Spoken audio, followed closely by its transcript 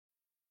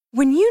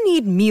When you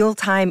need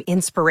mealtime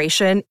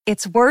inspiration,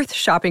 it's worth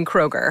shopping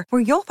Kroger,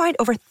 where you'll find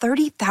over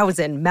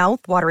 30,000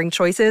 mouth-watering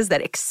choices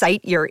that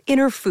excite your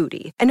inner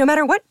foodie. And no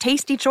matter what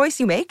tasty choice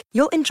you make,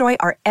 you'll enjoy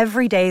our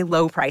everyday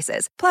low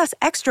prices, plus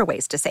extra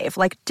ways to save,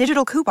 like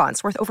digital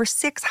coupons worth over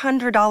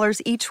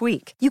 $600 each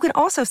week. You can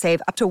also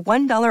save up to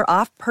 $1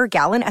 off per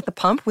gallon at the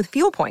pump with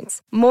fuel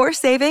points. More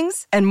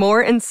savings and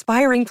more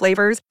inspiring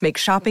flavors make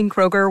shopping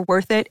Kroger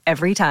worth it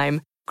every time.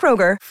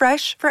 Kroger,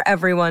 fresh for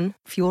everyone.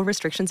 Fuel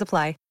restrictions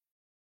apply.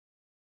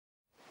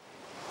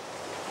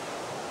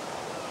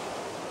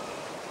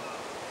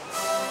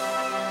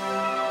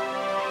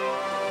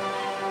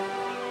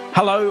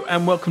 Hello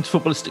and welcome to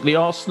Footballistically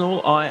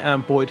Arsenal. I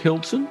am Boyd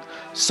Hilton.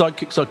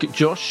 Sidekick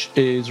Josh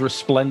is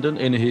resplendent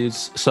in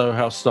his Soho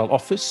House-style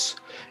office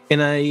in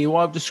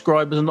what I've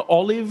described as an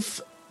olive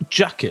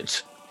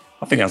jacket.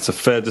 I think that's a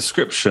fair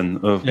description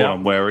of what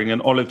I'm wearing, an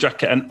olive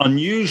jacket. And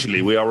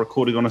unusually, we are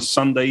recording on a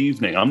Sunday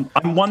evening.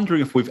 I'm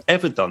wondering if we've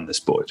ever done this,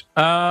 Boyd.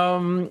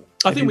 I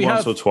think we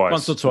have. Once or twice.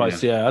 Once or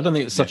twice, yeah. I don't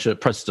think it's such a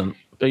precedent.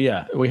 But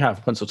yeah, we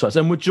have once or twice.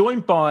 And we're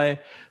joined by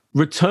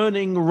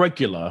returning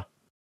regular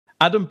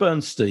Adam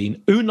Bernstein,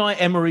 Unai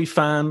Emery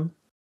fan,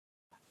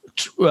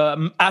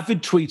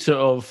 avid tweeter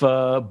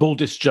of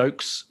baldest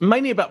jokes,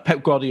 mainly about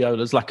Pep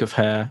Guardiola's lack of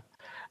hair,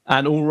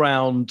 and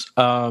all-round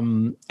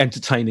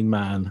entertaining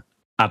man.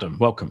 Adam,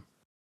 welcome.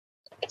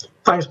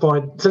 Thanks,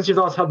 Boyd. Since you've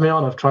last had me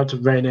on, I've tried to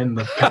rein in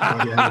the Pep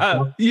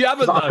Guardiola. You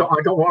haven't, though.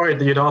 I got worried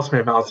that you'd ask me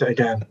about it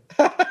again.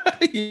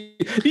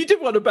 You did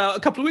one about a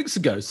couple of weeks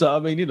ago, so, I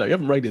mean, you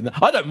haven't reined in that.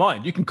 I don't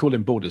mind. You can call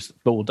him bald,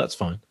 that's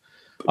fine.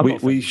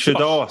 We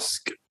should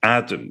ask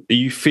Adam, are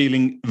you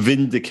feeling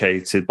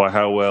vindicated by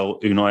how well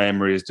Unai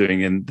Emery is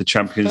doing in the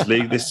Champions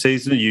League this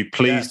season? Are you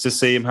pleased to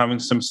see him having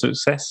some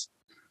success?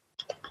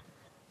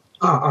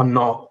 I'm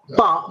not.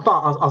 But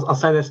I'll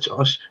say this,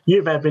 Josh.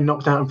 Juve have been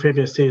knocked out in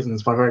previous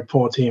seasons by very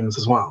poor teams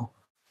as well,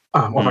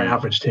 or very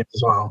average teams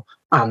as well.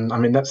 And, I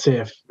mean, let's see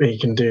if he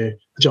can do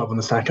the job on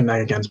the second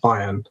leg against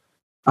Bayern.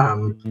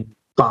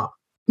 But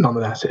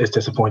nonetheless, it is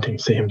disappointing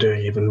to see him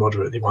doing even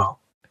moderately well.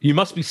 You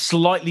must be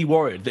slightly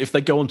worried that if they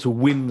go on to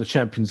win the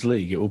Champions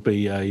League, it will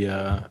be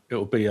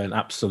an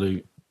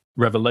absolute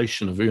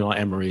revelation of Unai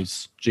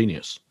Emery's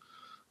genius.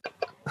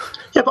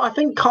 Yeah, but I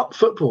think cup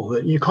football,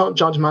 that you can't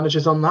judge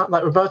managers on that.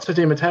 Like Roberto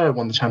Di Matteo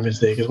won the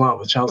Champions League as well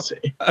with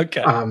Chelsea.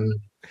 Okay,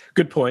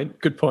 good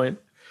point.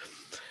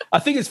 I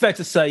think it's fair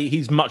to say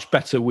he's much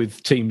better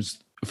with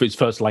teams for his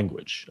first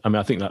language. I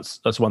mean, I think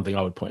that's one thing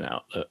I would point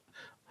out. That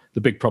the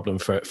big problem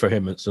for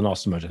him as an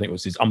Arsenal manager, I think,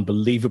 was his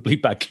unbelievably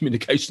bad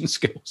communication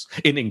skills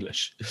in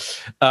English.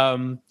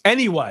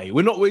 Anyway,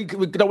 we don't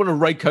want to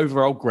rake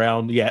over old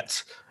ground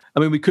yet. I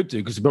mean, we could do,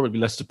 because it'd probably be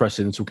less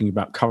depressing than talking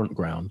about current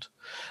ground.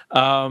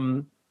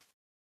 So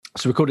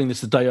recording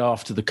this the day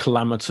after the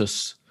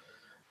calamitous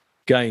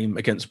game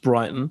against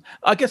Brighton.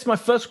 I guess my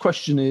first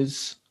question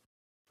is,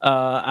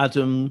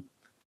 Adam,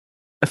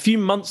 a few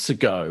months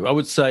ago, I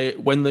would say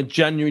when the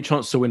January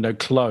transfer window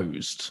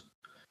closed,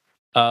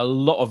 a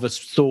lot of us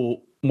thought,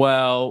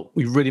 well,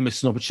 we really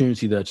missed an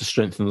opportunity there to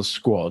strengthen the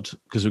squad,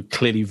 because we're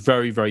clearly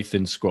very, very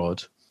thin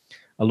squad.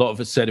 A lot of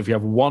us said if we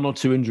have one or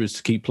two injuries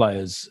to keep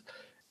players,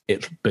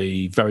 it'll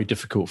be very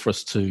difficult for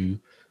us to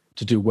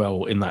do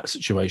well in that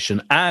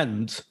situation.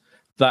 And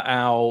that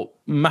our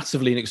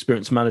massively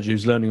inexperienced manager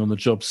who's learning on the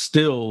job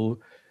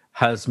still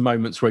has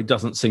moments where he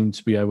doesn't seem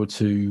to be able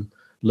to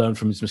learn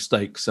from his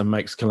mistakes and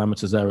makes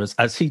calamitous errors,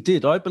 as he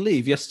did, I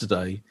believe,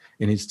 yesterday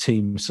in his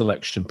team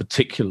selection,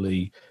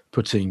 particularly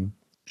putting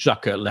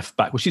Xhaka at left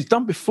back, which he's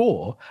done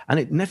before, and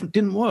it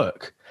didn't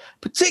work,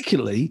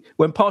 particularly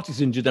when Partey's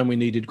injured and we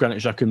needed Granit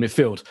Xhaka in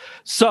midfield.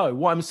 So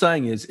what I'm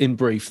saying is, in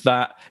brief,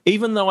 that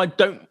even though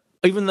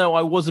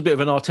I was a bit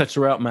of an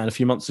Arteta out man a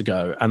few months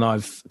ago, and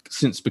I've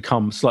since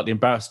become slightly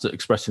embarrassed at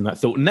expressing that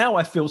thought, now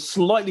I feel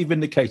slightly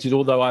vindicated,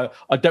 although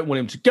I don't want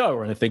him to go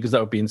or anything, because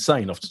that would be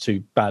insane after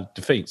two bad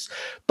defeats.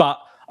 But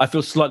I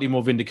feel slightly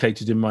more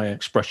vindicated in my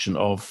expression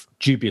of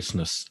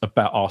dubiousness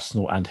about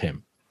Arsenal and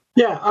him.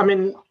 Yeah, I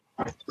mean,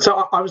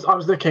 so I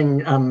was looking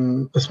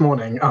this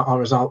morning at our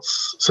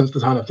results since the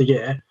turn of the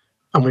year,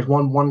 and we've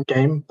won one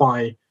game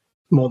by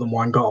more than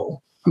one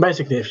goal. And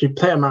basically, if you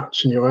play a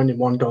match and you're only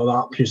one goal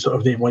up, you sort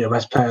of leave all your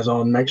best players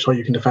on, make sure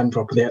you can defend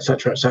properly,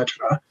 etc.,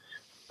 etc.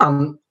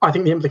 And I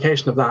think the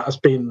implication of that has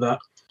been that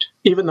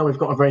even though we've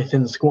got a very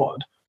thin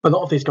squad, a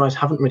lot of these guys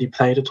haven't really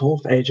played at all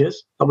for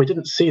ages. Like, we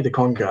didn't see the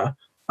Conga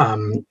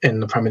in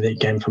the Premier League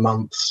game for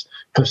months.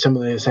 Kind of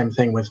similarly, the same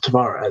thing with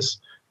Tavares.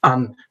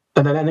 And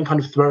they're then kind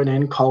of thrown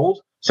in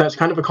cold. So it's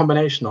kind of a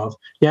combination of,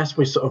 yes,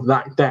 we sort of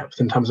lack depth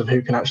in terms of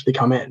who can actually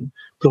come in,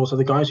 but also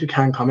the guys who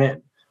can come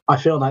in, I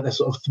feel like they're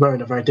sort of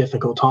thrown a very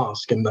difficult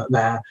task, in that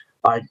they're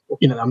like,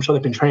 I'm sure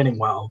they've been training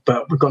well,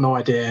 but we've got no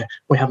idea.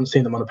 We haven't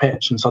seen them on a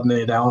pitch, and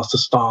suddenly they're asked to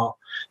start.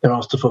 They're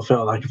asked to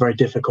fulfill like a very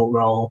difficult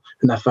role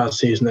in their first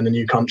season in a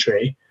new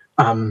country.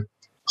 So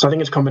I think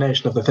it's a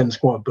combination of the thin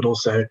squad, but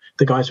also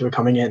the guys who are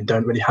coming in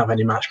don't really have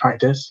any match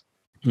practice.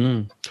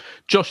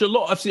 Josh,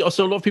 I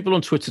saw a lot of people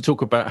on Twitter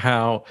talk about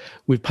how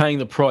we're paying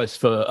the price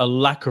for a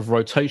lack of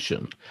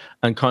rotation,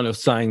 and kind of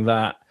saying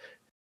that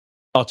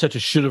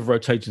Arteta should have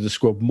rotated the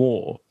squad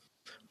more.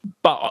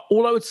 But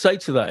all I would say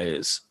to that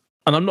is,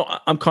 and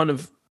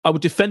I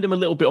would defend him a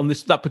little bit on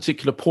that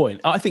particular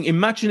point. I think,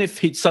 imagine if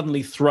he'd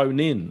suddenly thrown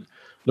in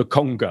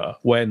Lokonga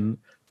when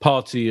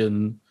Partey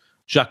and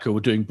Xhaka were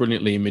doing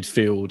brilliantly in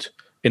midfield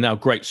in our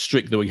great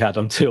streak that we had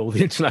until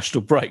the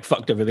international break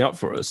fucked everything up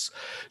for us.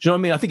 Do you know what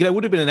I mean? I think there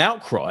would have been an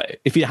outcry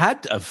if he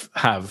had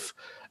have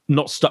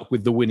not stuck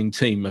with the winning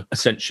team,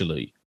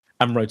 essentially,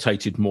 and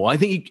rotated more. I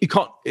think you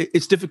can't.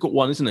 It's a difficult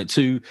one, isn't it?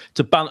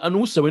 To balance, and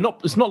also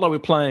it's not like we're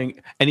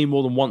playing any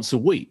more than once a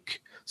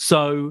week.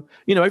 So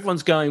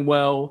everyone's going,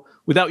 well,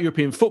 without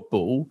European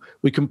football,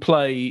 we can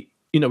play.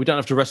 We don't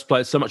have to rest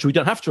players so much. We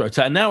don't have to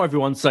rotate. And now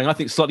everyone's saying, I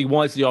think slightly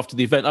wisely after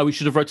the event, we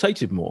should have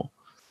rotated more.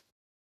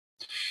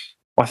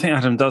 I think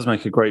Adam does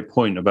make a great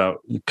point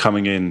about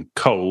coming in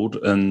cold,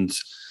 and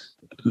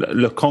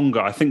Lokonga,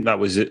 I think that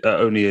was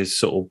only his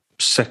sort of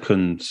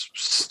second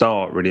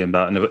start really in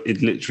that, and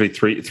it literally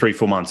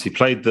 3-4 months. He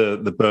played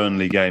the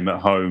Burnley game at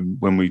home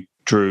when we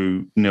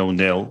drew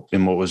 0-0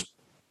 in what was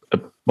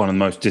one of the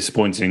most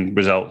disappointing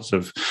results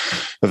of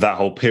that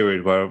whole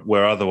period,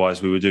 where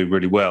otherwise we were doing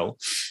really well.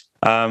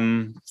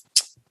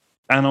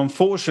 And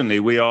unfortunately,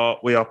 we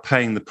are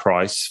paying the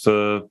price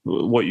for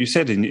what you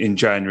said in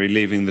January,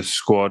 leaving the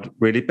squad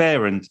really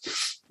bare. And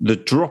the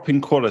drop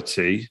in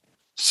quality,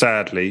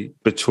 sadly,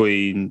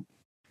 between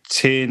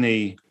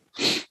Tierney,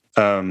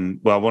 I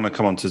want to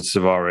come on to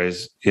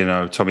Tavares,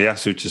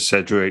 Tomiyasu to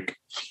Cedric,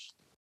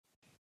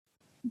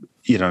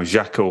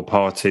 Xhaka or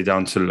Partey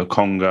down to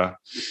Lokonga,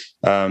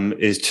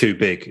 is too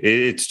big.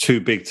 It's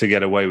too big to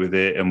get away with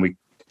it, and we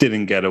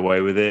didn't get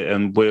away with it,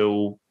 and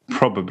we'll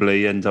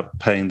probably end up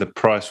paying the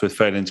price with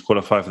failing to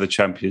qualify for the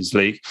Champions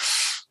League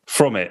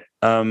from it.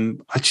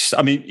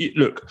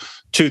 Look,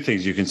 two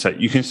things you can say.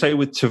 You can say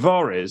with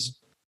Tavares,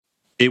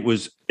 it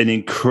was an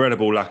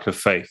incredible lack of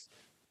faith.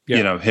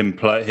 Yeah. Him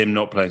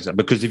not playing that,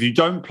 because if you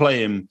don't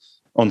play him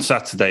on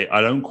Saturday,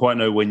 I don't quite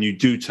know when you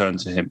do turn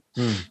to him.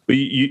 But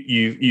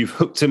you've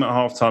hooked him at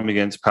halftime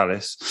against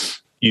Palace.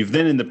 You've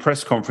then in the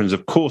press conference,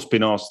 of course,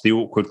 been asked the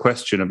awkward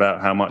question about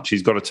how much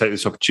he's got to take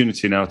this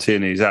opportunity now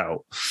Tierney's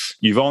out.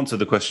 You've answered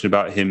the question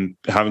about him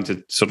having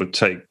to sort of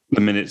take the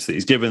minutes that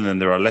he's given,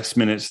 and there are less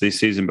minutes this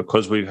season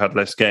because we've had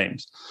less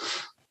games.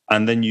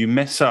 And then you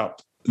mess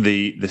up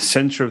the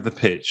centre of the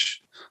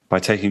pitch by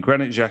taking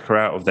Granit Xhaka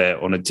out of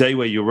there on a day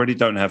where you already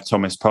don't have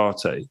Thomas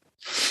Partey,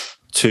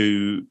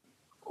 to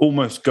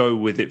almost go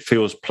with, it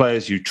feels,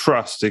 players you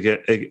trust to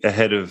get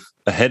ahead of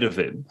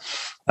him.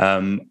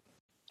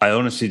 I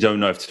honestly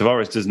don't know if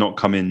Tavares does not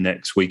come in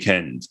next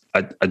weekend.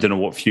 I don't know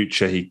what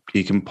future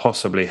he can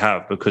possibly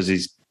have, because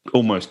he's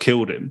almost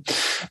killed him.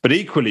 But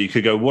equally, you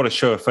could go, what a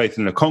show of faith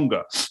in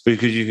Lokonga,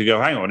 because you could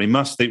go, hang on, he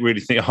must really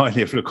think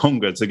highly of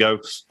Lokonga to go,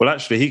 well,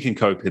 actually, he can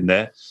cope in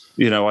there.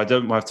 I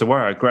don't have to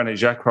worry. Granit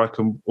Xhaka, I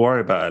can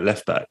worry about at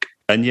left back.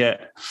 And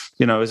yet,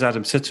 as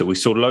Adam said, we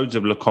saw loads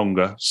of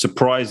Lokonga,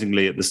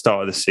 surprisingly, at the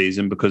start of the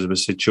season because of a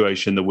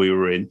situation that we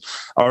were in.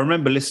 I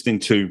remember listening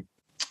to,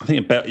 I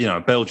think, a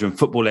Belgian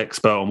football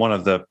expert on one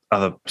of the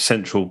other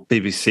central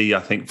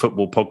BBC,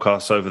 football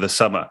podcasts over the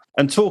summer,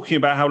 and talking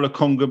about how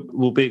Lokonga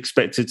will be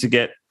expected to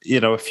get,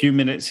 a few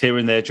minutes here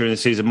and there during the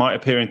season, might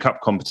appear in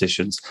cup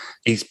competitions.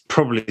 He's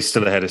probably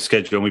still ahead of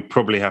schedule, and we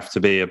probably have to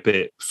be a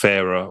bit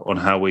fairer on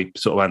how we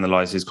sort of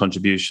analyse his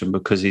contribution,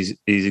 because he's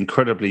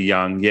incredibly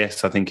young.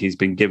 Yes, I think he's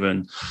been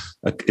given,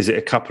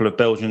 a couple of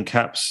Belgian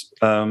caps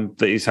that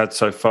he's had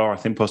so far? I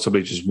think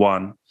possibly just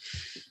one.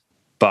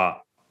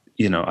 But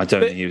I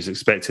don't think he was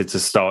expected to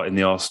start in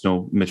the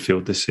Arsenal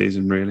midfield this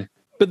season, really.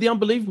 But the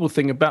unbelievable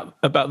thing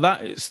about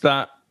that is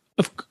that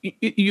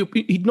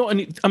he'd not.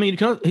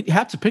 He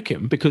had to pick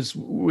him because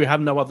we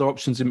have no other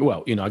options.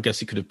 I guess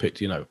he could have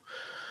picked,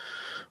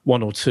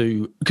 one or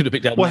two. Could have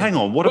picked out. Well, hang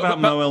on. What about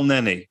Mo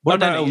Elneny? What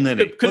did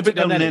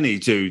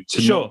Elneny do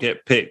to not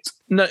get picked?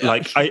 No, I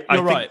think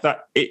right.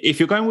 that if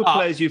you're going with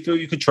players you feel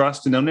you could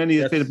trust, and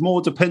Elneny is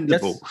more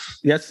dependable.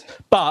 Yes.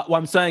 But what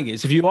I'm saying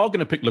is, if you are going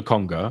to pick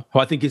Lokonga, who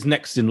I think is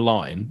next in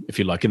line, if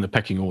you like, in the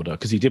pecking order,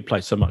 because he did play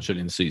so much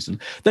early in the season,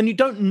 then you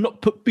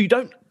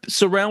don't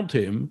surround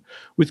him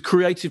with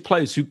creative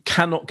players who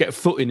cannot get a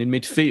foot in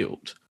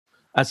midfield,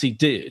 as he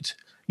did.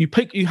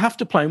 You have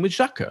to play him with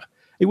Xhaka.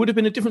 It would have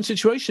been a different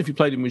situation if you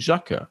played him with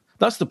Xhaka.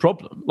 That's the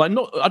problem. I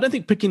don't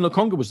think picking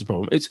Lokonga was the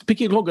problem. It's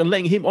picking Lokonga and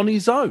letting him on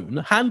his own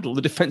handle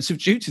the defensive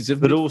duties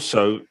of. But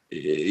also,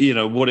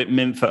 what it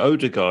meant for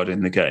Odegaard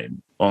in the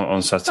game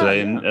on Saturday,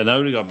 and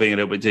Odegaard being a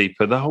little bit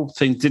deeper. The whole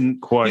thing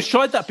didn't quite. He's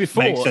tried that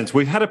before. Make sense.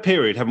 We've had a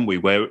period, haven't we,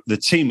 where the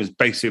team has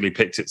basically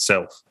picked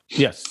itself.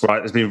 Yes. Right.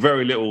 There's been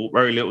very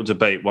little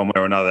debate one way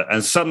or another,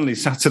 and suddenly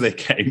Saturday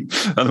came,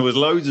 and there was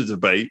loads of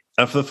debate.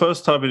 And for the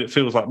first time in, it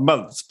feels like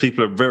months,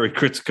 people are very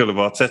critical of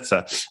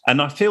Arteta,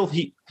 and I feel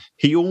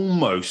he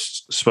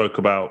almost spoke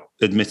about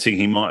admitting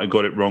he might have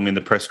got it wrong in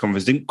the press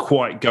conference. Didn't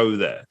quite go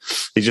there.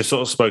 He just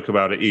sort of spoke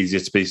about it, easier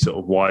to be sort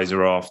of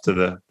wiser after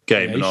the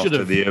game and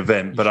after the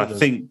event. But I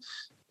think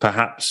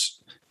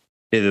perhaps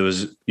there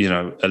was,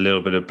 a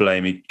little bit of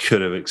blame he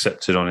could have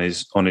accepted on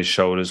his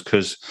shoulders,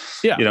 because,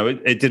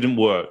 it didn't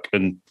work.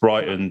 And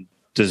Brighton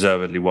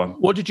deservedly won.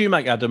 What did you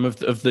make, Adam,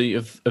 of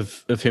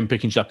him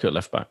picking Xhaka at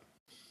left back?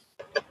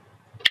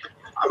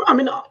 I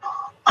mean,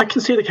 I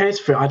can see the case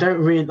for it. I don't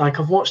really like.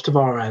 I've watched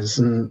Tavares,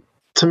 and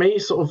to me,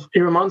 he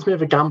reminds me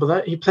of a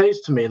gambler. He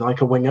plays to me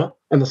like a winger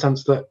in the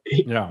sense that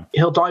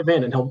he'll dive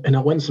in and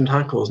he'll win some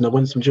tackles and he'll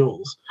win some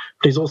duels,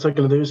 but he's also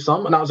going to lose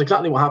some. And that was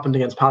exactly what happened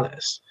against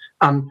Palace.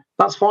 And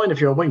that's fine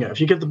if you're a winger.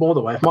 If you give the ball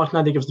away, if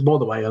Martinelli gives the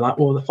ball away, you're like,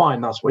 well,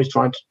 fine. That's what he's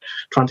trying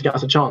to get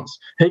us a chance.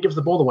 He gives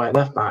the ball away at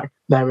left back.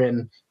 They're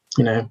in,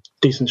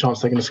 decent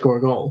chance they're going to score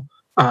a goal.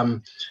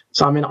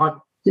 So I mean,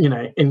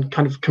 in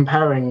kind of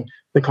comparing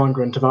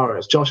Lokonga and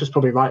Tavares, Josh is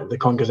probably right that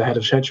Lokonga's ahead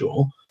of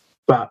schedule,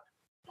 but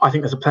I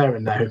think there's a player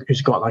in there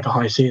who's got like a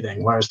high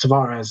ceiling, whereas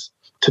Tavares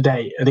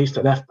today, at least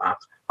at left back,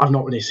 I've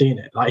not really seen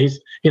it. Like he's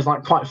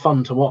like quite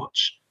fun to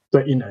watch,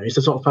 but he's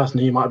the sort of person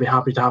who you might be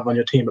happy to have on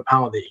your team at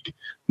Power League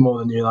more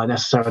than you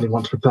necessarily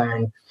want to be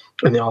playing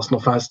in the Arsenal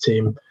first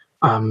team,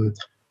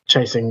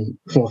 chasing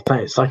fourth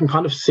place. So I can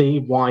kind of see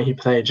why he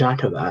played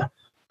Xhaka there.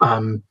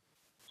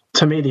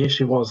 To me, the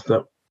issue was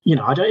that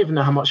I don't even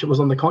know how much it was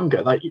on the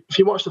Congo. Like, if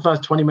you watch the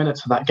first 20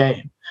 minutes of that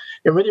game,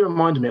 it really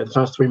reminded me of the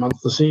first 3 months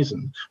of the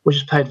season, which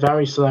is played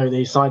very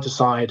slowly, side to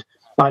side.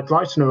 Like,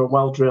 Brighton are a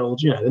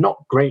well-drilled, they're not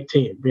a great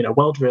team,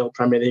 well-drilled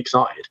Premier League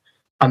side.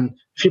 And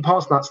if you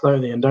pass that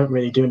slowly and don't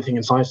really do anything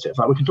incisive,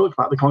 like we can talk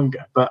about the Congo,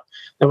 but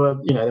there were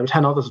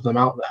 10 others of them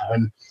out there.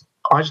 And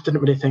I just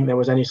didn't really think there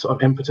was any sort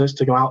of impetus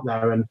to go out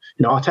there. And,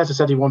 Arteta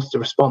said he wanted a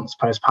response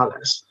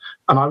post-Palace.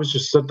 And I was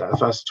just stood there the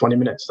first 20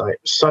 minutes, like,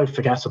 so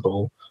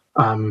forgettable.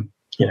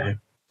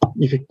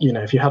 You could,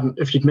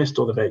 if you'd missed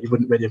all of it, you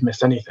wouldn't really have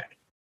missed anything.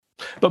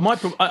 But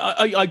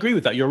I agree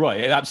with that. You're right.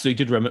 It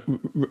absolutely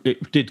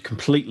did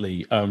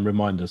completely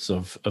remind us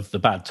of the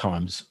bad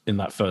times in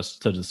that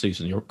first third of the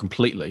season. You're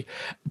completely.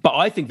 But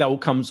I think that all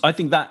comes. I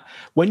think that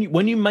when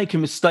you make a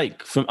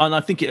mistake and I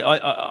think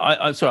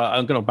sorry,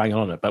 I'm going to bang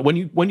on it. But when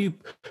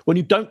you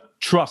don't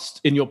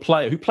trust in your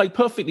player who played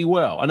perfectly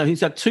well, I know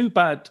he's had 2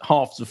 bad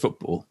halves of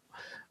football,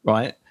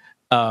 right?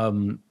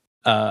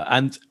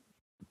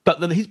 But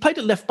then he's played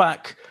at left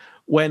back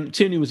when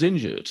Tierney was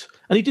injured,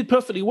 and he did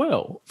perfectly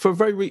well for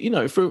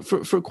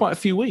for quite a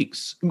few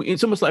weeks.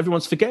 It's almost like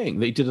everyone's forgetting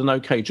that he did an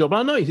okay job. And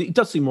I know he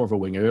does seem more of a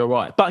winger, you're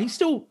right, but he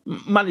still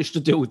managed to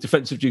deal with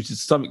defensive duties to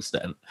some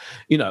extent.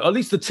 At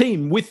least the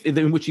team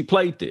in which he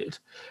played did,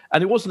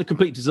 and it wasn't a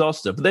complete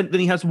disaster. But then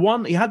he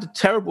had a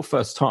terrible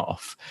first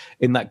half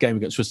in that game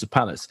against Crystal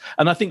Palace,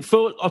 and I think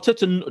for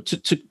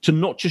Arteta to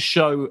not just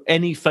show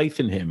any faith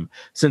in him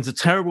sends a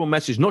terrible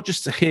message, not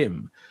just to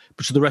him,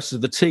 but to the rest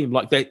of the team.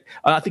 I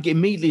think it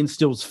immediately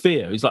instills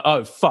fear. He's like,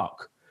 oh,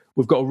 fuck.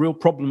 We've got a real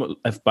problem at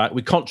left back.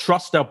 We can't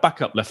trust our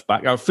backup left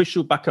back, our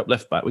official backup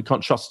left back. We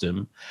can't trust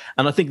him.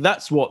 And I think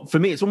that's what, for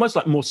me, it's almost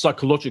like more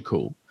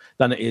psychological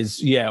than it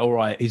is, yeah, all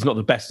right, he's not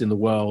the best in the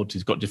world.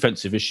 He's got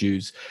defensive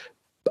issues.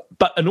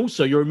 And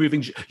also you're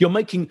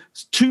making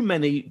too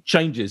many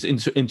changes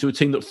into a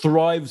team that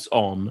thrives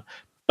on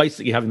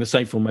basically having the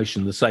same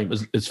formation, the same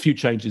as few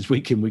changes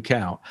week in, week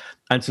out.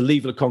 And to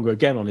leave Lokonga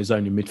again on his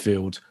own in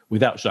midfield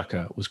without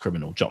Xhaka was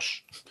criminal.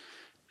 Josh.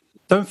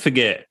 Don't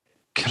forget,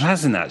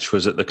 Kolasinac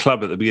was at the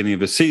club at the beginning of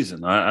the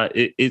season.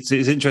 It's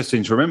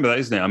interesting to remember that,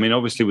 isn't it? I mean,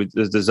 obviously with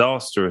the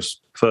disastrous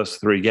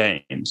first 3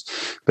 games,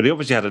 but he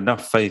obviously had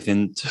enough faith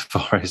in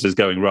Tavares as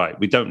going, right,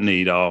 we don't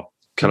need our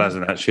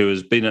Kolasinac, who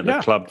has been at the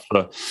club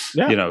for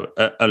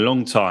a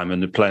long time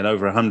and playing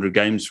over 100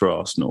 games for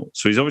Arsenal.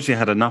 So he's obviously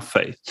had enough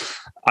faith.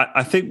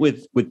 I think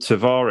with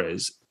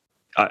Tavares,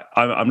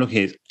 I'm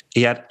looking at,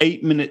 he had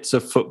 8 minutes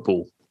of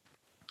football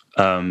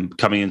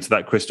coming into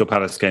that Crystal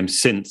Palace game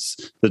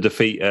since the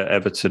defeat at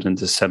Everton in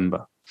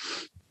December.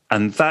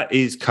 And that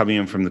is coming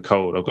in from the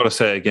cold. I've got to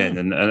say it again,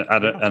 and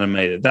I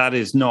made it. That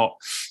is not,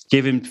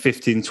 give him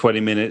 15, 20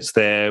 minutes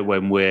there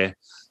when we're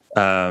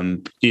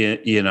when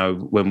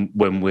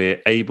we're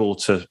able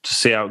to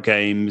see out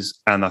games.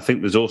 And I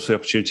think there's also the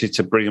opportunity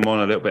to bring him on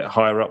a little bit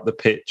higher up the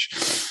pitch.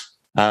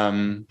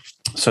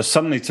 So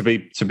suddenly to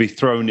be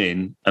thrown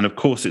in, and of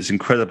course it's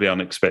incredibly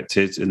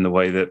unexpected in the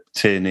way that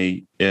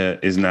Tierney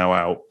is now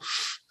out.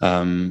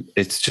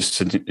 It's just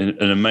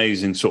an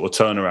amazing sort of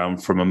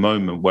turnaround from a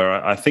moment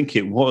where I think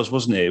it was,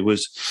 wasn't it? It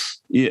was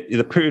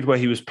the period where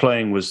he was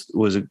playing was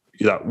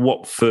that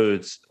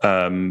Watford.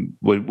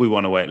 We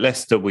won away at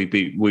Leicester. We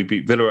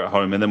beat Villa at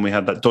home, and then we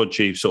had that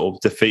dodgy sort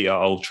of defeat at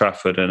Old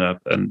Trafford,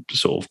 and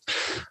sort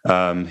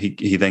of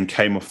he then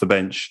came off the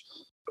bench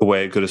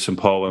away at Goodison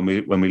Park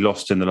when we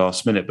lost in the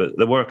last minute. But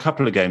there were a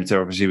couple of games there,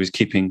 obviously, he was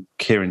keeping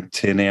Kieran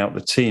Tierney out of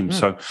the team. Mm.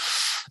 So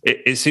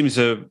it seems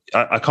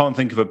I can't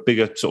think of a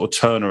bigger sort of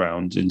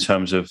turnaround in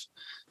terms of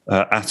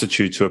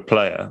attitude to a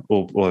player,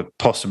 or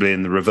possibly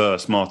in the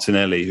reverse,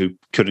 Martinelli, who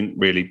couldn't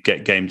really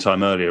get game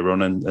time earlier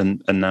on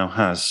and now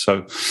has.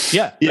 So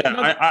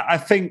I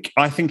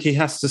think he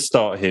has to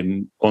start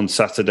him on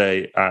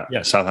Saturday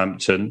at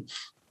Southampton,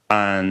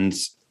 and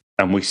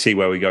we see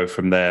where we go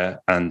from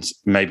there. And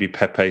maybe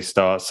Pepe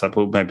starts.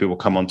 Maybe we'll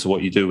come on to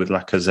what you do with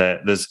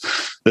Lacazette.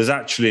 There's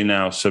actually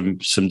now some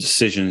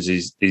decisions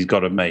he's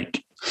got to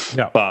make.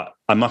 Yeah. But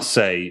I must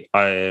say,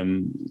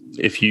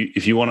 if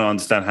you want to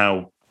understand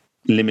how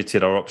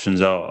limited our options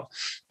are,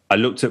 I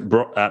looked at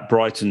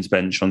Brighton's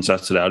bench on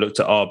Saturday. I looked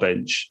at our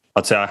bench.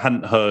 I'd say I've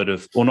heard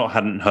of, but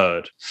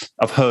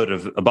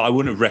I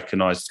wouldn't have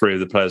recognised 3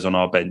 of the players on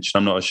our bench.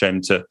 I'm not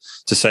ashamed to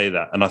say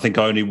that. And I think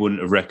I only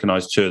wouldn't have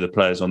recognised 2 of the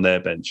players on their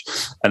bench.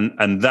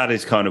 And that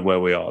is kind of where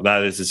we are.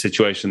 That is the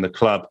situation. The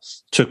club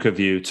took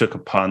a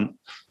punt,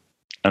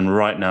 and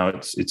right now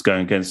it's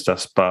going against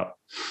us. But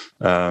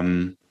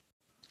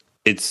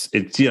it's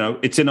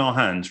in our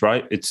hands,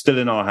 right? It's still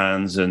in our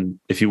hands. And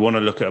if you want to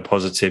look at a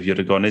positive, you'd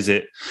have gone, is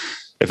it?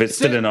 If it's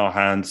still in our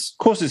hands, of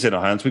course it's in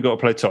our hands. We've got to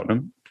play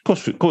Tottenham. Of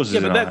course it's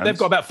in our hands. They've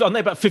got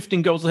about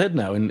 15 goals ahead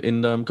now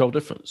in goal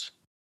difference.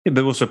 Yeah,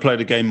 they've also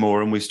played a game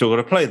more, and we've still got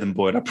to play them,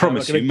 Boyd. I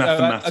promise you,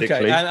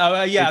 mathematically,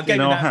 it's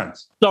in our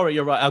hands. Sorry,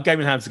 you're right. Our game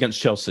in hands against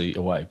Chelsea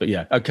away, but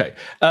yeah, okay.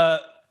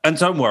 And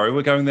don't worry,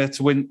 we're going there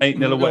to win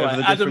 8-0 or whatever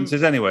the difference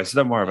is anyway, so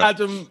don't worry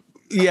about it. Adam,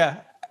 yeah,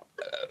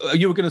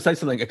 you were going to say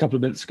something a couple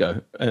of minutes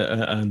ago,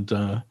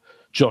 and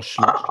Josh.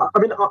 I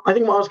think what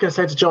I was going to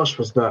say to Josh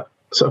was that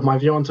sort of my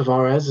view on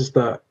Tavares is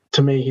that,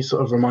 to me, he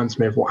sort of reminds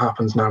me of what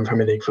happens now in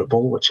Premier League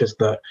football, which is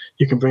that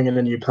you can bring in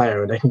a new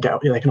player and they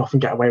can often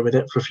get away with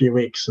it for a few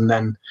weeks, and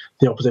then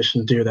the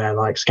opposition do their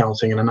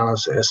scouting and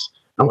analysis,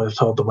 and would have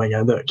told the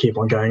winger that keep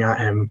on going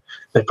at him.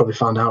 They've probably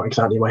found out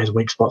exactly where his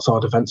weak spots are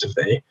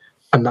defensively,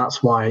 and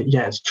that's why,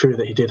 it's true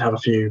that he did have a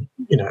few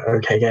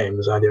okay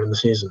games earlier in the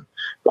season,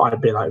 but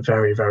I'd be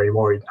very, very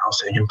worried now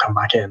seeing him come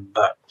back in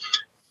that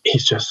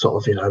he's just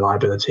sort of,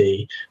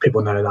 liability.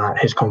 People know that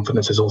his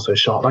confidence is also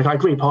shot. I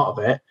agree part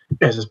of it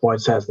is, as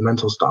Boyd says, the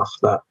mental stuff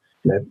that,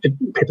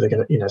 people are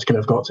going to, it's going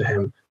to have got to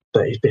him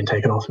that he's been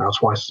taken off now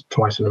twice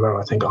in a row,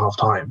 I think, at half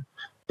time.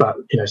 But,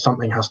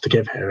 something has to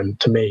give here. And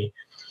to me,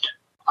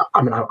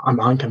 I'm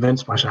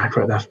unconvinced by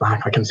Xhaka at left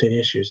back. I can see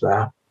the issues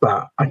there,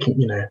 but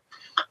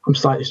I'm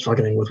slightly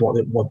struggling with what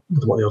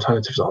the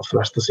alternatives are for the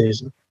rest of the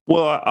season.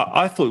 Well,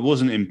 I thought it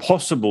wasn't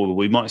impossible that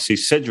we might see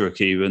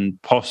Cedric even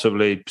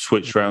possibly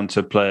switch round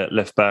to play at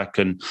left back,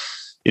 and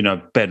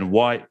Ben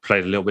White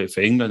played a little bit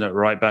for England at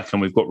right back,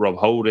 and we've got Rob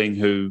Holding,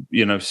 who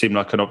seemed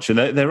like an option.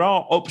 There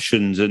are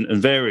options and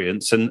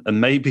variants, and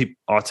maybe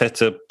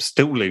Arteta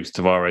still leaves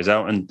Tavares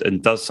out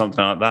and does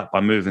something like that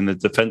by moving the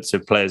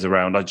defensive players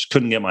around. I just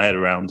couldn't get my head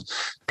around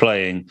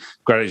playing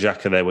Granit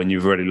Xhaka there when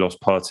you've already lost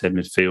Partey in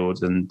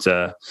midfield. And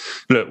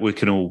look, we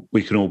can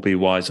all be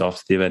wise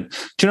after the event.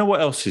 Do you know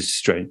what else is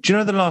strange? Do you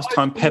know the last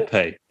time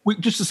Pepe?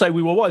 Just to say,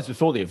 we were wise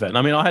before the event.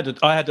 I mean, I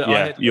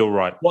had you're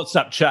right.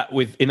 WhatsApp chat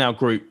in our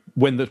group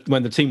when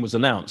the team was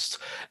announced,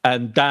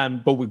 and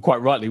Dan Baldwin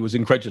quite rightly was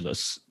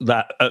incredulous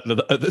that at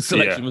the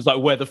selection was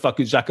like, where the fuck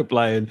is Xhaka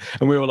playing?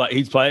 And we were like,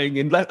 he's playing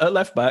at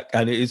left back,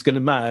 and it is going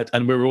to mad.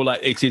 And we were all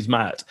like, it is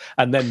mad.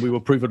 And then we were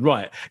proven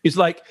right. It's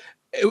like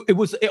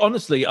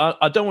honestly,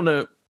 I don't want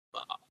to.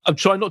 I'm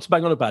trying not to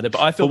bang on about it,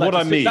 but I feel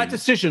that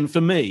decision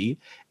for me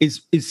is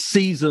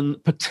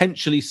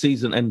potentially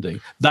season ending.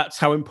 That's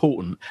how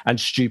important and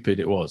stupid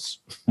it was.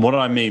 What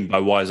I mean by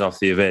wise after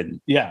the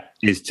event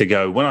is to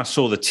go, when I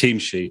saw the team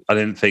sheet, I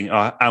didn't think,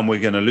 and we're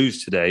going to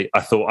lose today.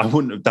 I thought I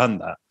wouldn't have done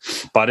that.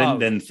 But I didn't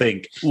then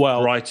think,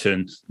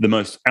 Brighton, the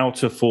most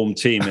out of form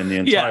team in the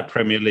entire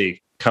Premier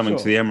League, coming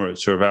to the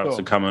Emirates, are about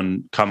to come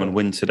and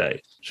win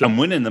today. And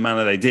winning the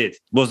manner they did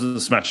wasn't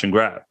a smash and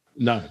grab.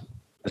 No.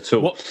 At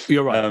all.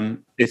 You're right.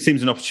 It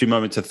seems an opportune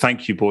moment to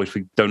thank you, boys, for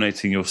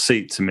donating your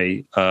seat to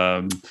me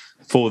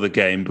for the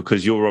game,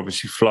 because you're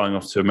obviously flying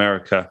off to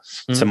America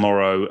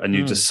tomorrow, and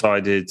you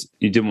decided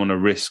you didn't want to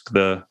risk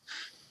the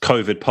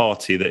COVID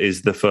party that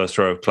is the first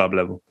row of club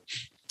level.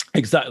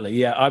 Exactly.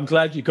 Yeah, I'm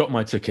glad you got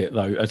my ticket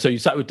though. So you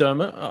sat with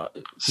Dermot.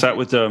 Sat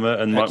with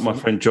Dermot and my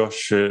friend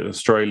Josh,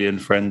 Australian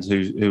friend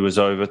who was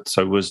over.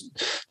 So was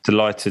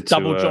delighted to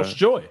double Josh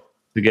Joy.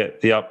 To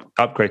get the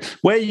upgrade.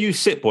 Where you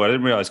sit, boy, I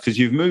didn't realise, because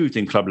you've moved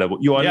in club level.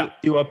 You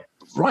are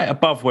right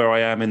above where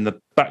I am in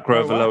the back row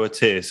of a lower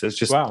tier. So it's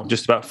just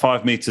about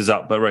 5 meters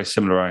up, but a very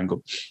similar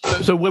angle.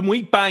 So when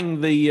we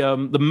bang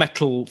the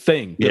metal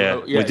thing, we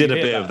did a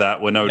bit of that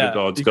when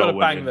Odegaard's goal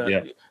went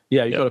in.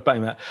 You've got to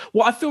bang that.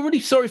 Well, I feel really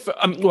sorry for.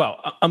 I'm going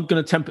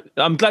to temper.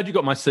 I'm glad you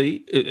got my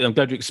seat. I'm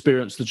glad you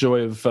experienced the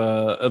joy of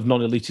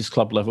non-elitist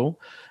club level.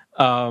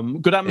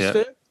 Good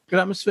atmosphere. Yeah. Good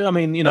atmosphere. I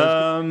mean, it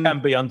can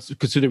be,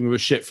 considering we were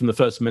shit from the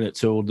first minute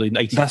till the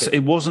 80th.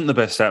 It wasn't the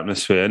best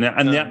atmosphere,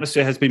 and the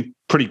atmosphere has been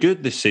pretty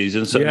good this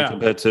season, certainly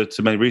compared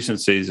to many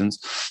recent seasons.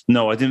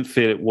 No, I didn't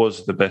feel it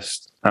was the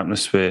best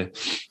atmosphere.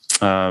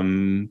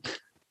 Enjoyed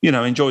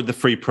the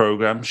free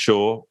program.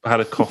 Sure,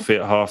 had a coffee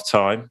at half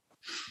time.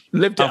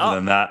 Lived it up. Other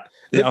than that.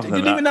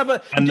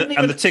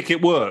 The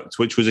ticket worked,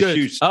 which was a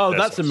huge. Oh,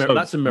 that's a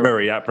miracle.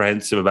 Very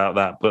apprehensive about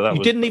that, but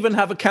you didn't even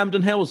have a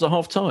Camden Hills at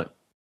half time.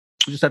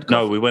 You just had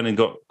coffee. No, we went and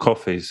got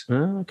coffees.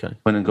 Oh, okay.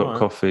 Went and got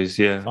coffees.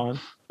 Yeah. Fine.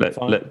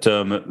 Let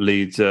Dermot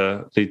lead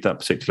that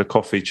particular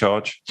coffee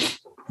charge.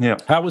 Yeah.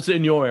 How was it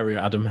in your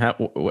area, Adam?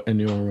 In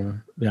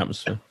your the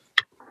atmosphere?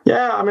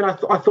 Yeah, I mean, I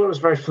thought it was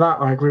very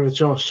flat. I agree with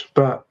Josh,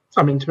 but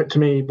I mean, to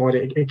me, Boyd,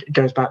 it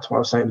goes back to what I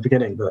was saying at the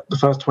beginning. That the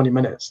first 20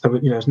 minutes, there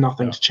was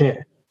nothing to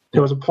cheer.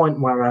 there was a point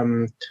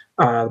where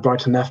the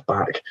Brighton left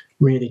back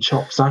really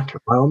chopped Saka.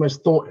 I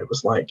almost thought it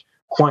was like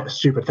quite a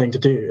stupid thing to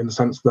do, in the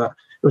sense that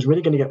it was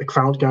really going to get the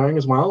crowd going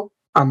as well.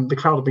 And the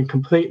crowd had been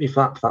completely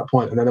flat to that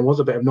point, and then there was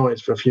a bit of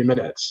noise for a few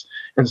minutes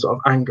in sort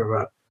of anger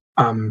at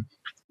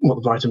what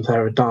the Brighton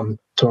player had done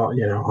to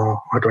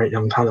our great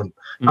young talent.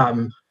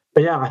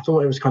 But yeah, I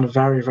thought it was kind of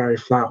very, very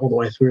flat all the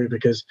way through,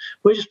 because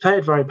we just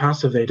played very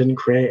passively, didn't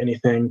create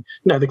anything.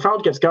 The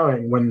crowd gets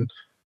going when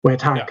we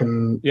attack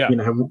and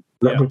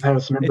we play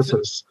with some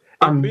impetus.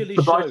 And really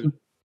the Brighton,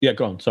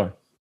 go on. Sorry.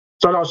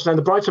 So I was just saying,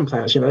 the Brighton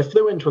players, they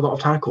flew into a lot of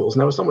tackles, and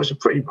there was so much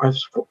I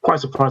was quite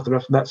surprised the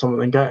ref let some of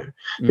them go.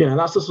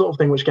 That's the sort of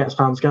thing which gets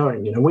fans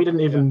going. We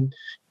didn't even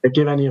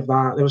give any of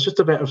that. There was just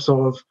a bit of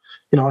sort of,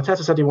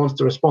 Arteta said he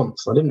wanted a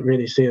response. I didn't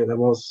really see that there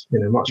was,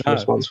 much of a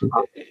response from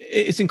that.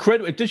 It's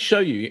incredible. It does show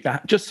you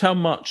just how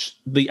much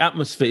the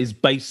atmosphere is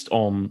based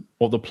on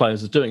what the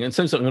players are doing. And it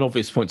seems like an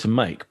obvious point to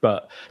make,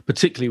 but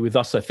particularly with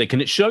us, I think.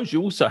 And it shows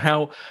you also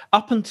how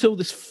up until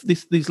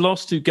these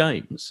last two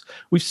games,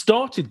 we've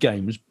started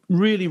games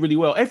really, really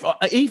well.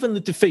 Even the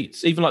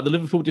defeats, even like the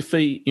Liverpool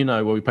defeat,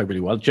 where we played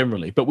really well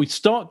generally, but we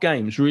start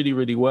games really,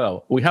 really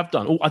well. We have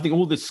done, I think,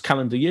 all this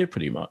calendar year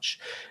pretty much,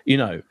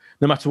 no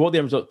matter what the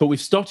end result. But we've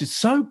started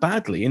so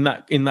badly in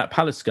that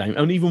Palace game,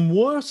 and even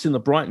worse in the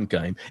Brighton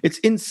game. It's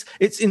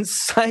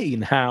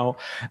insane how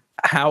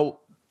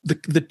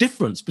the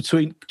difference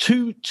between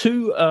two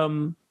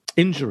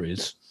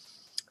injuries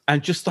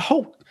and just the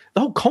whole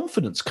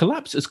confidence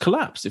has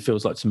collapsed. It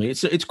feels like to me.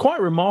 It's quite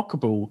a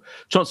remarkable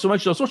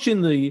transformation. I was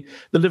watching the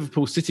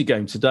Liverpool City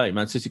game today,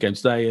 Man City game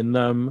today,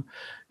 and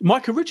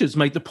Micah Richards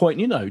made the point.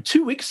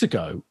 2 weeks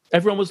ago,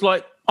 everyone was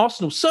like,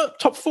 Arsenal,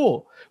 top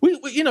four. We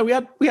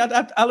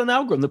had Alan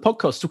Alger on the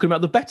podcast talking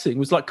about the betting. It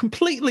was like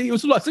completely. It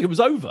was like it was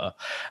over,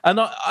 and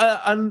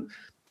I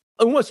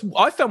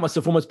found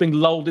myself almost being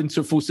lulled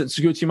into a full sense of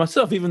security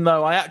myself, even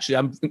though I actually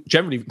am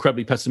generally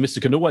incredibly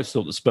pessimistic and always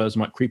thought that Spurs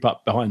might creep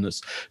up behind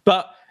us.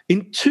 But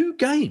in 2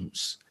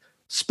 games,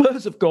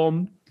 Spurs have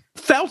gone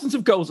thousands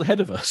of goals ahead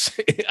of us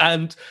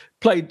and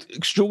played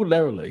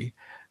extraordinarily,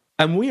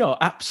 and we are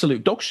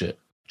absolute dog shit.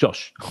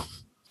 Josh.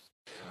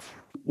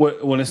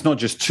 Well, it's not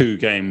just 2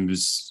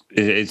 games.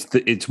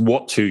 It's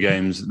what 2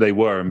 games they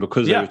were, and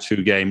because they were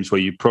 2 games where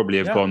you probably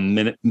have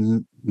gone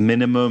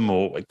minimum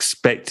or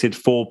expected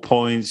 4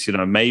 points.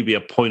 Maybe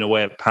a point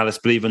away at Palace,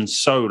 but even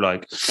so,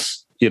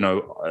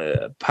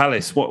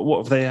 Palace. What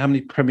have they? How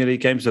many Premier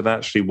League games have they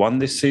actually won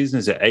this season?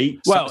 Is it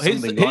 8? Well,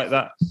 something like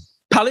that.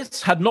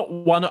 Palace had not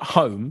won at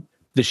home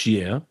this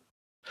year.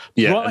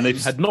 Yeah, Brighton and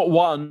they've had not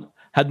won.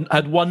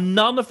 Had won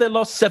none of their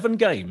last 7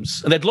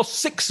 games, and they'd lost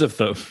 6 of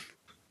them.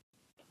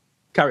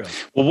 Carry on.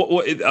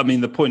 Well,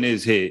 the point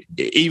is here,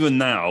 even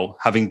now,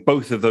 having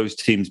both of those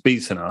teams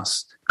beaten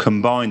us,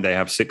 combined they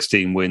have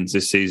 16 wins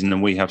this season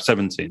and we have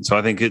 17. So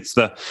I think it's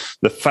the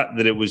fact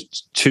that it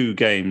was 2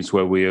 games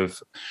where we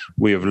have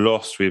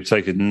lost, we have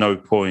taken no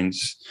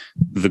points.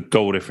 The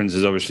goal difference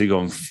has obviously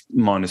gone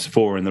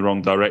 -4 in the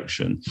wrong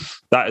direction.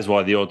 That is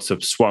why the odds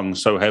have swung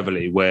so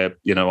heavily, where,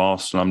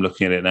 Arsenal, I'm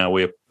looking at it now,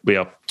 we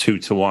are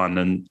 2-1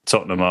 and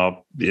Tottenham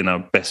are,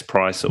 best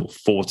price or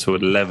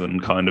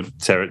 4-11 kind of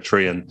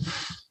territory. And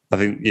I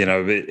think,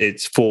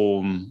 it's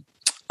form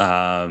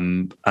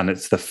and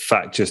it's the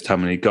fact just how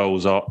many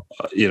goals are,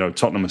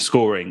 Tottenham are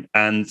scoring.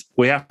 And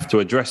we have to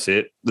address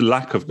it. The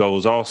lack of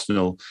goals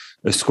Arsenal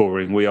are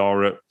scoring. We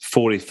are at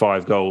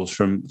 45 goals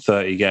from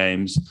 30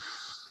 games.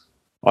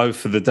 Oh,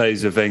 for the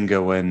days of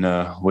Wenger when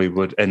we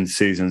would end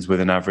seasons with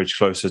an average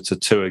closer to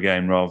 2 a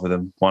game rather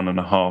than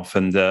 1.5.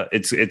 And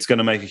it's going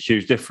to make a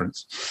huge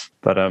difference.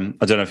 But I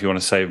don't know if you want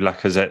to save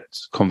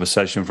Lacazette's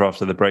conversation for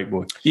after the break,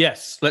 boy.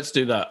 Yes, let's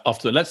do that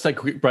after. Let's take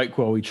a quick break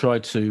while we try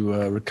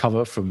to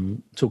recover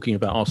from talking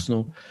about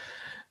Arsenal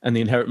and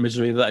the inherent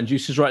misery that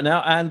induces right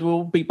now. And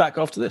we'll be back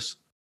after this.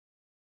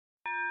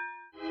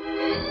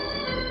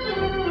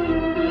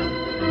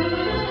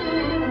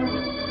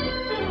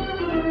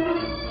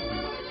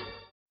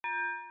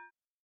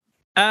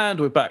 And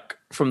we're back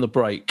from the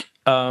break.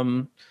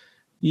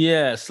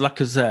 Yes,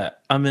 Lacazette.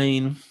 I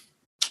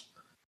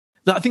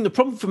think the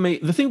problem for me,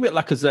 the thing about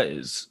Lacazette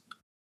is,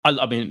 I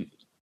love him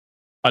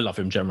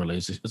generally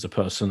as a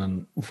person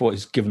and for what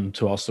he's given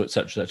to us,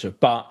 etc., etc.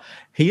 But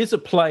he is a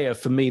player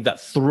for me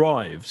that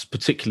thrives,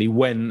 particularly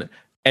when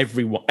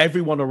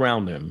everyone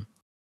around him,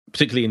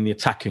 particularly in the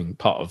attacking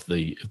part of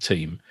the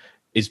team,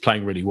 is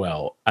playing really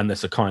well, and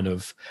there's a kind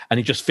of, and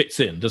he just fits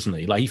in, doesn't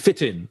he? Like he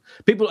fit in.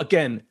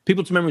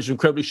 People's memories are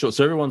incredibly short,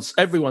 so everyone's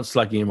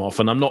slagging him off,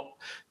 and I'm not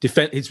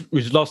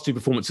his last 2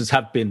 performances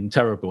have been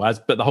terrible,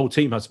 but the whole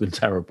team has been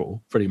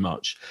terrible, pretty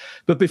much.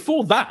 But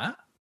before that,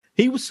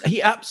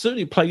 he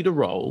absolutely played a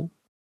role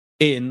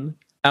in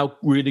our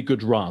really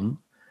good run.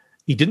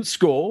 He didn't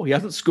score. He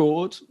hasn't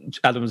scored.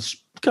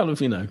 Adam's kind of,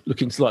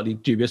 looking slightly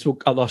dubious.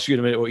 I'll ask you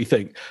in a minute what you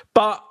think,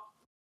 but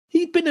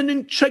he'd been an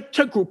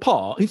integral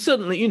part. He's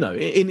certainly,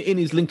 in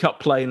his link-up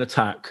play and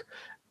attack.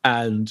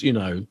 And,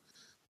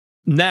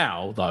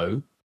 now,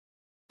 though,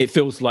 it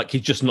feels like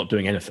he's just not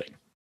doing anything.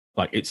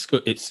 Like, it's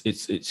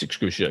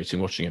excruciating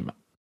watching him.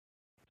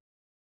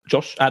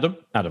 Josh, Adam.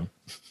 I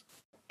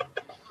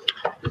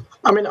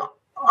mean,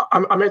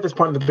 I made this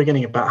point at the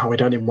beginning about how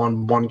we'd only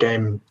won one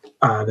game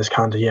this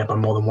calendar year by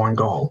more than one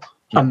goal.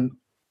 And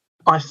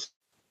I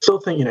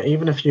still think,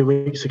 even a few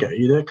weeks ago,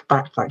 you look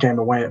back to that game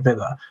away at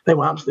Villa, they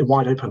were absolutely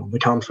wide open on the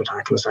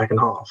counter-attack in the second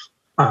half.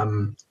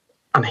 And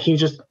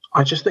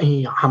I just think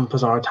he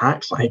hampers our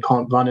attacks. Like, he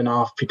can't run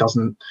enough. He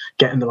doesn't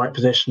get in the right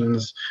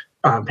positions.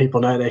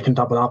 People know they can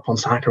double up on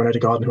Saka and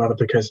Odegaard and whoever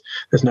because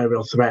there's no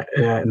real threat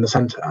in the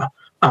centre.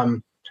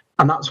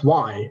 And that's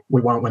why we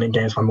weren't winning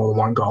games by more than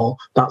one goal.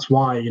 That's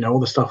why,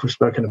 all the stuff we've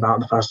spoken about in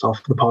the first half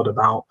of the pod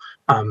about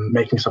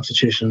making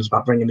substitutions,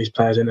 about bringing these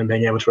players in and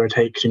being able to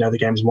rotate because, the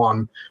game's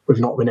won, we've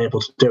not been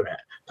able to do it.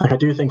 Like, I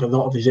do think a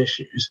lot of these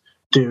issues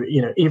do,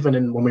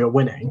 even when we were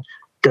winning,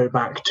 go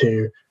back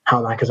to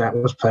how Lacazette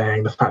was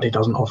playing, the fact he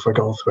doesn't offer a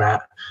goal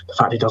threat, the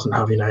fact he doesn't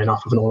have,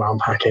 enough of an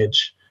all-round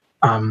package.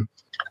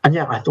 And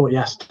yeah, I thought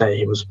yesterday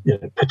he was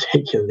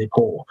particularly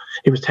poor.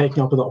 He was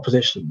taking up a lot of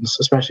positions,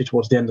 especially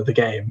towards the end of the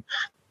game.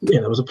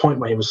 There was a point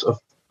where he was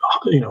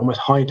almost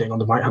hiding on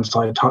the right-hand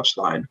side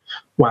touchline,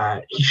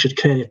 where he should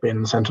clearly have been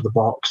in the centre of the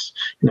box.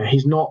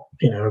 He's not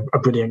a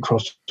brilliant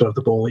crosser of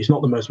the ball. He's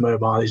not the most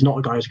mobile. He's not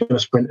a guy who's going to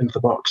sprint into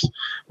the box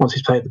once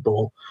he's played the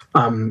ball.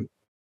 And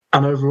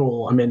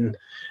overall, I mean,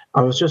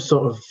 I was just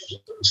sort of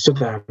stood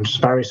there and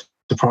just very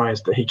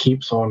surprised that he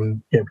keeps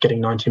on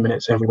getting 90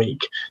 minutes every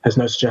week. There's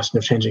no suggestion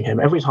of changing him.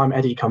 Every time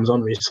Eddie comes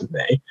on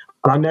recently,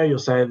 and I know you'll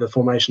say the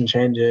formation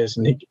changes,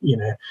 and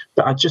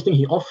but I just think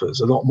he offers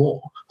a lot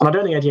more. And I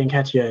don't think Eddie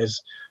Nketiah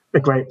is a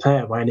great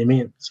player by any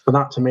means, but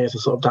that to me is a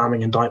sort of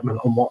damning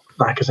indictment on what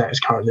Lacazette is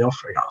currently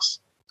offering us.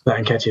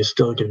 That Nketiah is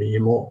still giving you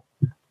more.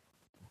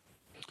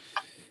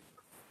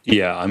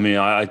 Yeah, I mean,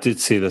 I did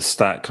see the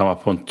stat come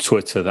up on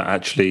Twitter that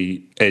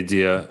actually Eddie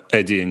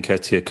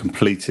Nketiah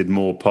completed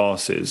more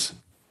passes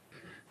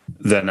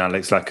than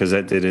Alex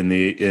Lacazette did in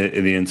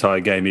the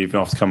entire game,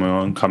 even after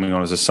coming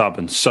on as a sub,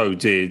 and so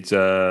did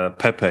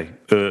Pepe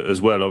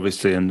as well,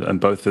 obviously, and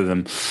both of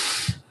them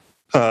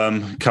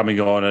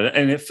coming on,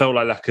 and it felt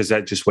like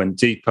Lacazette just went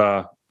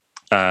deeper,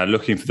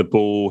 looking for the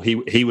ball.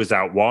 He was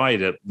out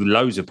wide at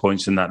loads of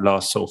points in that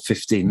last sort of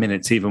 15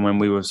 minutes, even when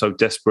we were so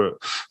desperate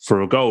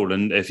for a goal.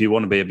 And if you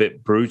want to be a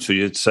bit brutal,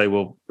 you'd say,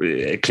 well,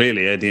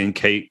 clearly Eddie and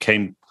Kate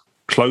came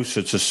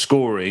closer to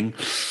scoring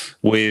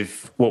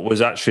with what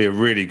was actually a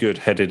really good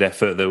headed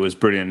effort that was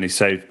brilliantly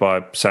saved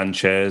by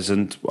Sanchez.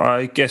 And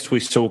I guess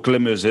we saw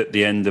glimmers at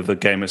the end of the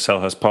game at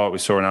Selhurst Park. We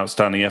saw an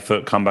outstanding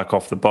effort come back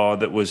off the bar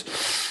that was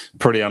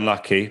pretty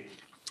unlucky.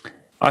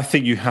 I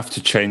think you have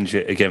to change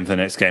it again for the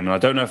next game. And I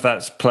don't know if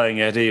that's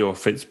playing Eddie or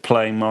if it's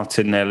playing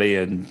Martinelli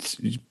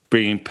and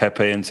bringing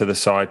Pepe into the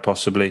side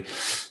possibly.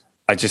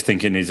 I just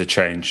think it needs a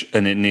change,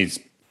 and it needs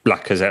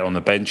Lacazette on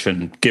the bench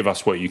and give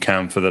us what you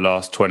can for the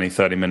last 20,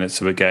 30 minutes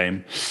of a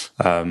game.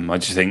 I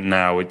just think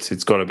now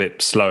it's got a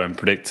bit slow and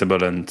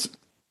predictable, and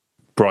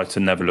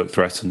Brighton never looked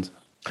threatened.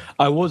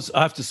 I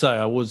have to say,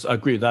 I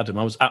agree with Adam.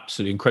 I was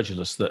absolutely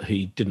incredulous that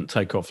he didn't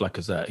take off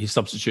Lacazette. He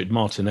substituted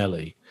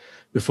Martinelli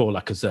before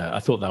Lacazette. I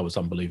thought that was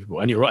unbelievable.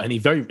 And you're right, and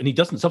he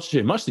doesn't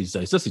substitute much these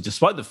days, does he?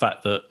 Despite the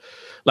fact that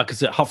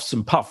Lacazette huffs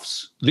and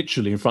puffs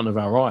literally in front of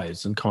our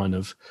eyes, and kind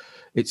of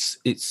it's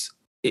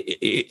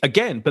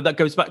again, but that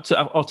goes back to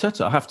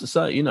Arteta. I have to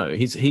say,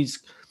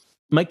 he's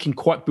making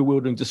quite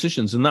bewildering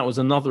decisions, and that was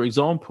another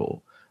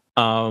example.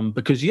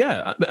 Because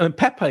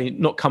Pepe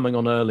not coming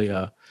on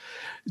earlier.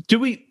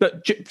 So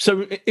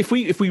if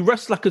we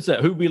rest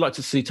Lacazette, who would we like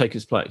to see take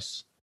his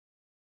place?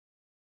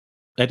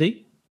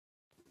 Eddie?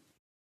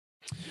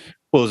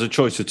 Well, there's a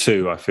choice of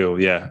two, I feel.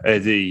 Yeah,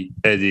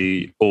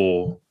 Eddie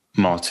or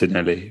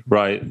Martinelli,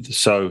 right?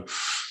 So.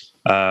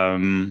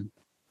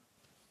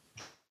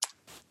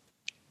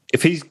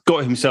 If he's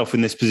got himself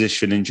in this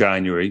position in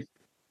January,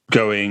 I'm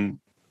going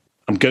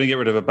to get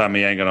rid of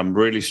Aubameyang, and I'm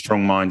really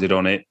strong-minded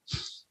on it,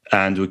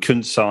 and we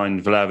couldn't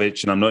sign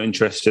Vlahovic, and I'm not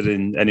interested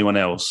in anyone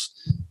else,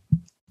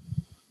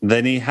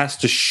 then he has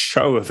to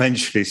show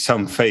eventually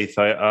some faith,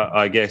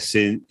 I guess,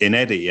 in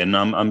Eddie. And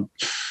I'm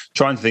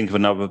trying to think of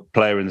another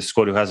player in the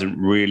squad who hasn't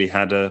really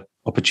had an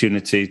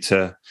opportunity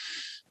to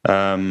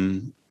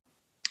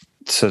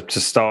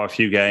start a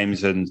few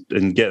games and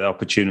get the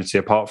opportunity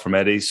apart from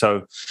Eddie.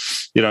 So,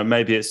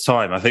 maybe it's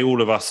time. I think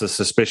all of us are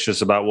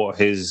suspicious about what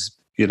his,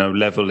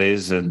 level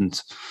is,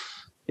 and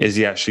is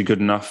he actually good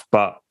enough?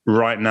 But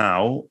right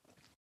now,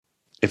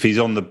 if he's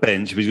on the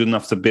bench, if he's good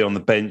enough to be on the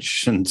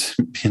bench and,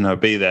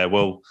 be there,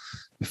 well,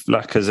 if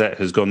Lacazette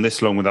has gone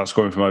this long without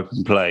scoring from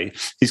open play,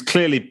 he's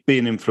clearly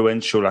been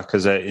influential,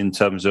 Lacazette, in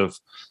terms of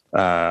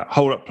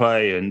hold-up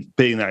play and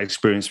being that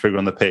experienced figure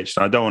on the pitch.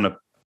 And I'm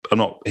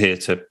not here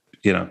to,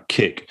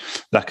 kick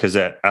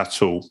Lacazette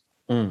at all.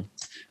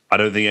 I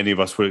don't think any of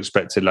us would have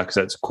expected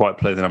Lacazette to quite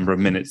play the number of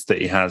minutes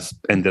that he has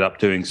ended up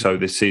doing so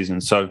this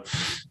season. So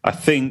I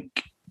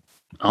think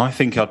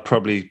I'd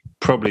probably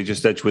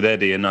just edge with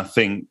Eddie, and I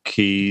think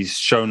he's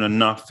shown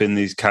enough in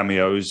these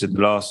cameos in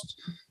the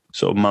last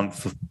sort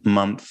of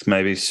month,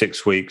 maybe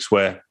 6 weeks,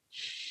 where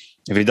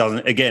if he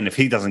doesn't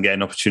get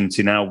an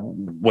opportunity now,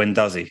 when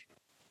does he?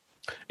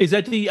 Is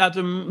Eddie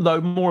Adam,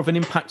 though, more of an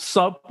impact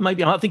sub?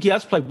 Maybe. I think he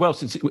has played well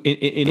since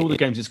in all the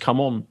games he's come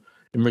on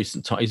in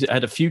recent times. He's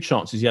had a few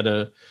chances. He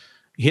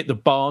hit the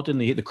bar,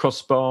 didn't he? Hit the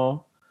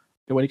crossbar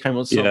when he came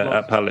on.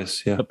 At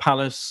Palace. Yeah, at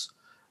Palace.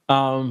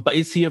 But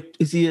is he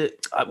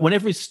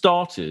whenever he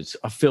started,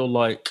 I feel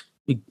like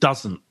he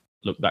doesn't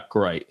look that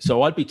great.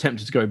 So I'd be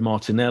tempted to go with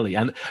Martinelli.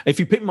 And if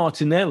you pick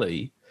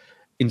Martinelli,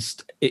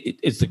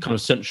 it's the kind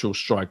of central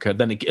striker,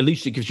 then at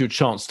least it gives you a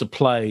chance to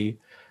play,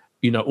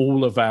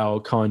 all of our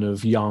kind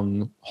of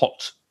young,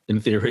 in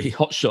theory,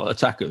 hot shot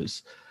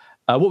attackers.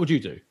 What would you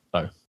do,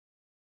 though?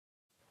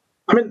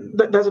 I mean,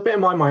 there's a bit in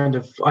my mind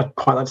of I'd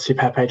quite like to see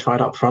Pepe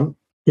tried up front.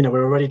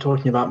 We're already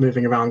talking about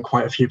moving around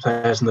quite a few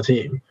players in the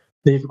team.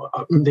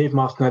 Leave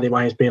Martinelli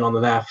where he's been on the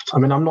left. I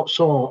mean, I'm not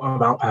sure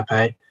about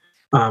Pepe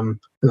in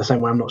the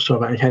same way I'm not sure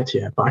about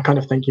Nketiah, but I kind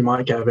of think you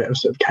might get a bit of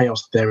sort of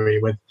chaos theory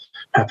with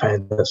Pepe,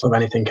 that sort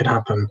of anything could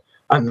happen.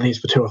 And at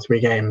least for 2 or 3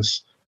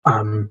 games,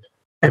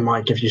 it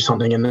might give you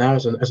something in there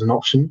as an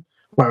option.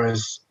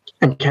 Whereas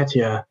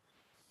Nketiah,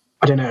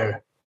 I don't know,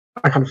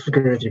 I kind of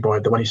agree with you,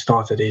 Boyd, that when he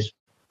started, he's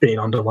been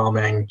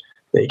underwhelming,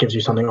 that he gives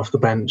you something off the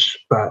bench,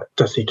 but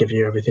does he give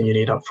you everything you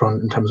need up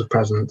front in terms of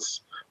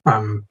presence?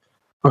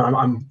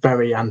 I'm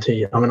very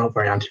anti. I'm not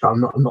very anti, but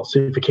I'm not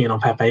super keen on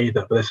Pepe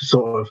either. But this is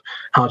sort of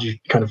how do you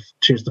kind of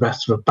choose the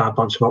best of a bad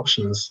bunch of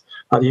options?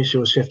 The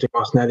issue with shifting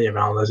Martinelli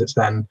around is it's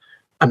then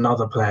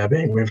another player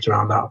being moved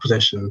around out of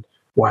position.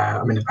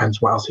 Where it depends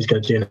what else he's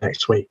going to do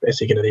next week. Is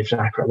he going to leave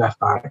Xhaka at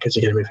left back? Is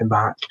he going to move him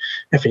back?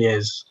 If he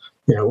is,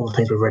 all the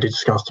things we've already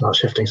discussed about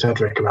shifting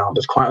Cedric around,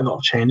 there's quite a lot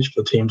of change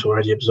for the team to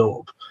already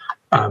absorb.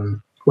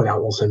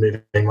 Without also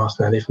moving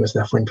Martinelli from his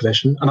left wing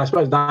position. And I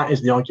suppose that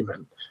is the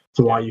argument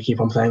for why you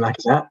keep on playing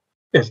Lacazette,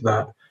 is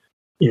that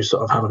you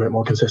sort of have a bit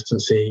more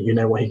consistency,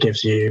 what he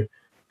gives you.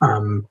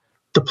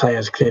 The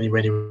players clearly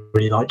really,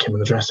 really like him in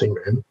the dressing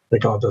room,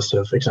 regardless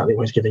of exactly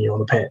what he's giving you on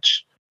the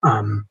pitch.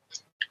 I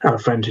have a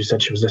friend who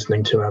said she was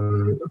listening to a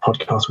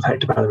podcast with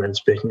Hector Bellerin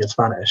speaking in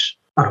Spanish,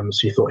 so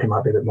you thought he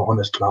might be a bit more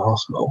honest about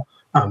Arsenal.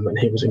 And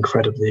he was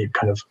incredibly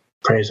kind of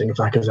praising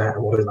Lacazette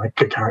and what a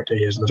good character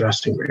he is in the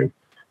dressing room.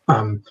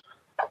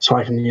 So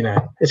I can,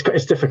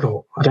 it's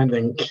difficult. I don't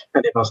think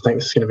any of us think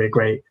this is going to be a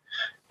great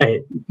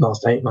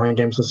last 8-9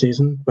 games of the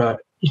season,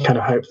 but you kind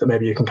of hope that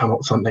maybe you can come up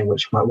with something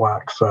which might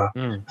work for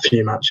a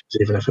few matches,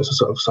 even if it's a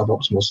sort of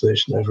suboptimal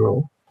solution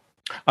overall.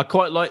 I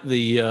quite like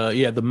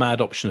the mad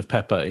option of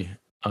Pepe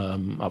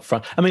up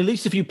front. I mean, at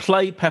least if you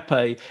play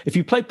Pepe,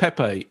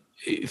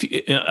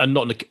 and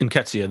not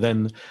Nketiah,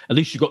 then at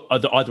least you've got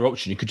either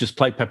option. You could just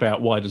play Pepe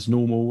out wide as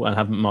normal and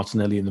have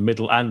Martinelli in the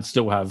middle and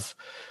still have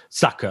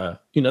Saka.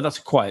 That's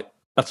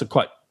a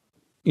quite,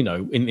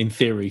 in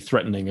theory,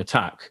 threatening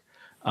attack.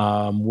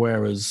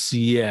 Whereas,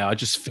 I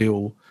just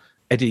feel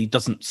Eddie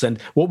doesn't send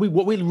what we're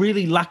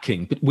really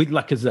lacking with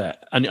Lacazette.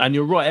 And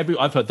you're right.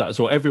 I've heard that as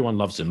well. Everyone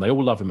loves him. They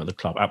all love him at the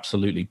club,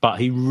 absolutely.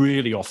 But he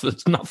really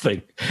offers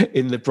nothing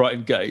in the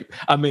Brighton game.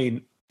 I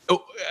mean,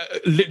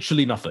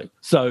 literally nothing.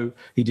 So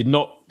he did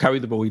not carry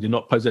the ball. He did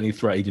not pose any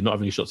threat. He did not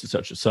have any shots,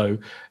 etc. So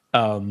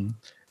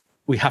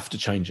we have to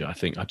change it. I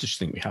just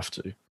think we have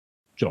to.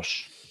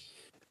 Josh.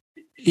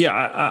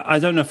 Yeah, I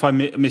don't know if I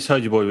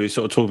misheard you, boy. We were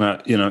sort of talking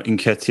about,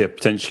 Nketiah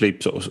potentially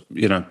sort of,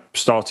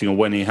 starting or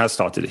when he has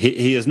started.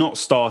 He has not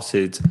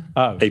started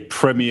a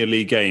Premier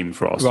League game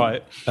for Arsenal.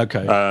 Right,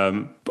 okay.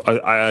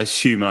 I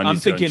assume, I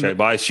need to check,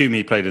 but I assume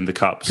he played in the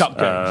Cups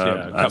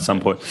at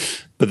some point.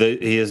 But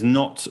he has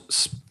not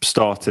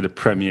started a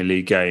Premier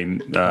League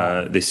game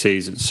this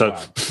season. So,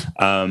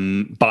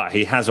 but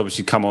he has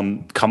obviously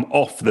come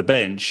off the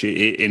bench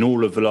in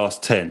all of the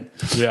last 10.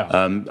 Yeah,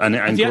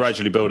 and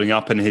gradually building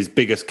up. And his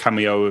biggest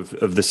cameo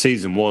of the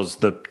season was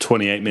the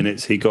 28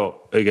 minutes he got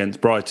against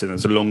Brighton.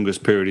 That's the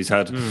longest period he's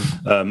had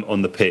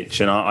on the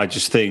pitch. And I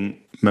just think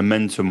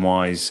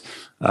momentum-wise,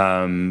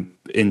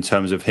 in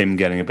terms of him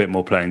getting a bit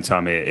more playing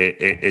time,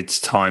 it's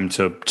time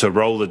to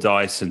roll the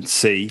dice and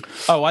see.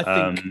 I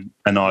think,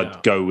 and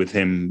I'd go with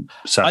him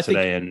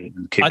Saturday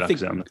and keep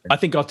Lacazette. I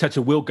think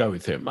Arteta will go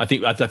with him. I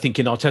think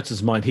in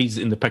Arteta's mind, he's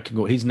in the pecking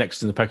order. He's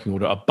next in the pecking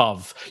order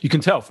above. You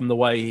can tell from the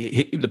way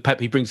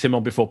he brings him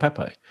on before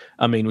Pepe.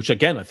 I mean, which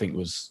again I think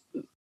was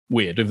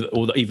weird.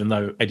 Even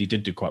though Eddie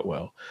did do quite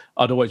well,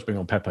 I'd always bring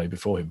on Pepe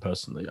before him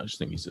personally. I just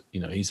think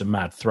he's a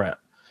mad threat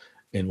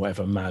in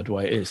whatever mad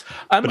way it is.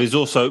 But it's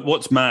also,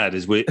 what's mad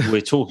is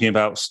we're talking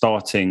about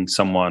starting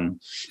someone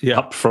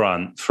up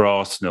front for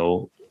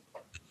Arsenal,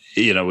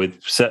 with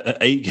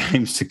 8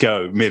 games to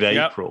go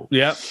mid-April,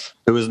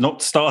 who has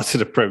not started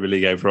a Premier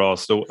League game for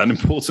Arsenal, and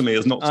importantly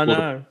has not scored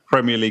a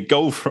Premier League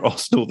goal for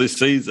Arsenal this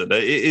season.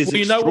 It is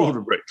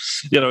extraordinary.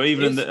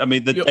 Even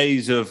in the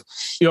days of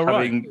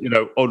having,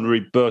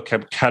 Henri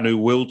Bergkamp, Kanu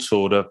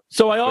Wiltord.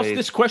 So I asked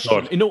this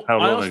question. How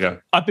long ago?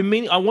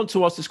 I want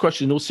to ask this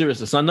question in all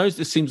seriousness. I know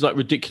this seems like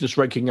ridiculous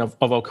ranking of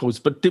our calls,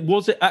 but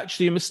was it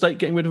actually a mistake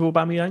getting rid of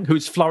Aubameyang,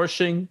 who's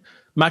flourishing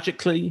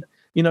magically,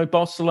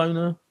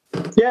 Barcelona?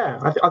 Yeah,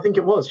 I think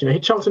it was. He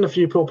chucked in a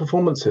few poor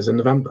performances in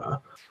November,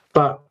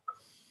 but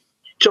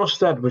Josh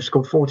said we've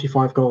scored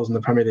 45 goals in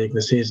the Premier League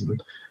this season.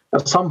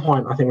 at some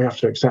point, I think we have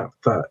to accept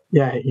that,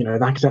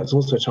 Lacazette's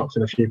also chopped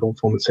in a few goal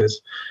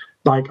performances.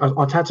 Like,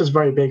 Arteta's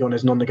very big on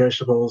his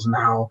non-negotiables and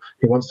how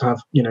he wants to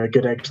have,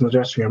 good eggs in the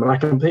dressing room. And I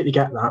completely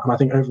get that. And I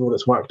think overall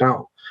it's worked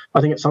out.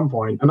 I think at some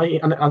point, and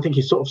I think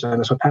he's sort of saying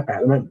this with Pepe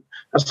at the moment,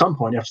 at some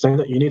point you have to say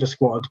that you need a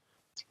squad.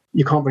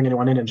 You can't bring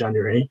anyone in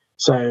January.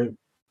 So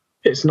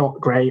it's not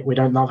great. We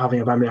don't love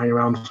having Aubameyang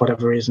around for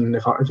whatever reason,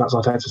 if that's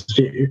Arteta's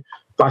view.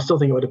 But I still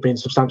think it would have been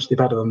substantially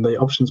better than the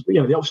options.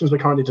 The options we're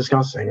currently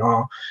discussing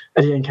are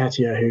Eddie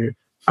Nketiah, who,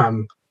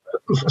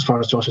 as far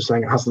as Josh is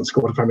saying, hasn't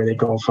scored a Premier League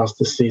goal for us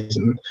this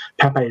season.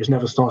 Pepe, who's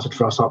never started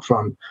for us up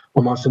front,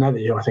 or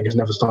Martinelli, who I think has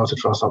never started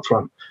for us up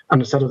front.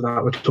 And instead of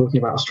that, we're talking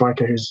about a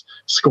striker who's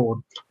scored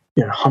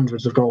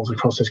hundreds of goals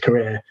across his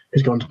career,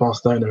 who's gone to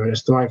Barcelona and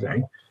is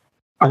thriving.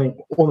 I think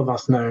all of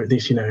us know, at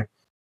least, in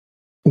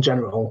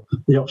general,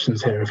 the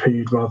options here of who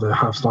you'd rather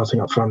have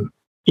starting up front,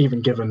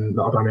 even given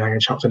that Aubameyang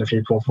had chucked in a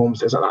few poor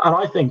performances. And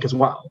I think as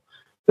well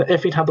that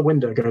if he'd had the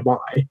window go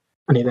by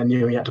and he then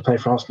knew he had to play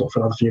for Arsenal for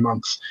another few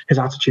months, his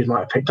attitude might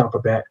have picked up a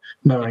bit,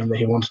 knowing that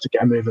he wanted to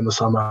get a move in the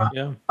summer.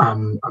 Yeah.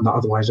 And that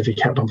otherwise, if he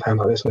kept on playing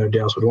like this, nobody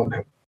else would want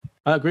him.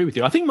 I agree with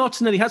you. I think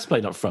Martinelli has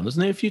played up front,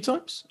 hasn't he, a few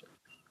times?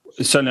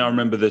 Certainly, I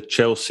remember the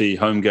Chelsea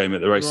home game at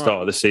the very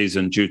start of the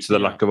season. Due to the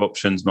lack of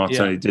options,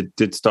 Martinelli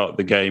did start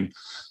the game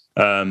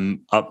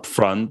up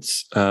front.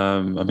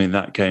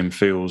 That game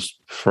feels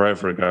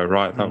forever ago,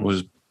 right? That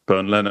was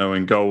Bernd Leno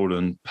in goal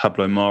and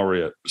Pablo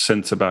Mari at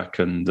centre-back.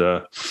 And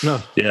that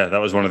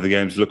was one of the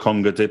games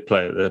Lokonga did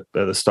play at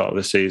the start of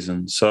the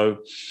season. So,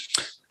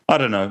 I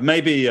don't know.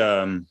 Maybe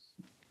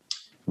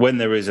when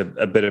there is a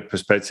bit of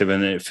perspective,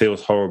 and it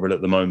feels horrible at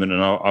the moment,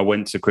 and I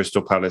went to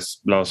Crystal Palace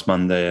last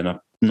Monday, and I'm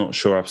not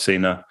sure I've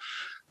seen a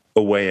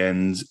away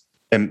end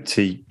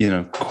empty,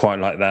 quite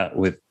like that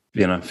with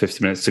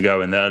 50 minutes to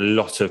go, and there are a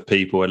lot of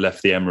people had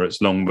left the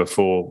Emirates long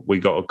before we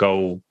got a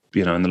goal,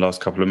 in the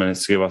last couple of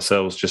minutes to give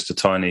ourselves just a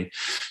tiny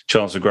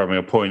chance of grabbing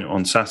a point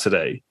on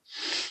Saturday.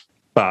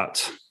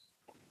 But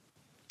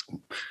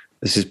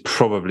this is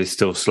probably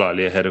still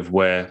slightly ahead of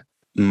where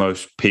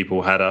most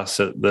people had us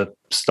at the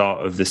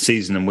start of the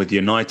season, and with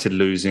United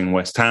losing,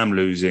 West Ham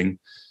losing,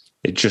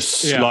 it just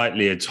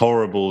slightly, it's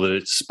horrible that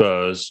it's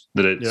Spurs,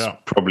 that it's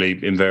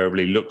probably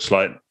invariably looks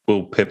like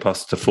will pip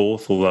us to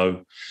fourth,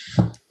 although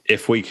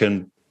if we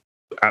can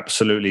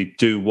absolutely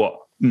do what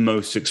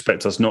most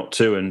expect us not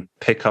to and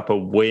pick up a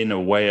win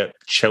away at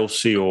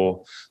Chelsea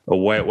or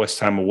away at West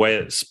Ham, away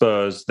at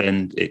Spurs,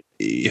 then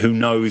who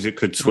knows, it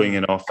could swing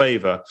in our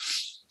favour.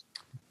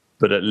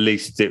 But at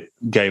least it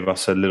gave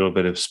us a little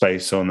bit of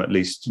space on at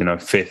least,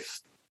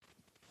 fifth.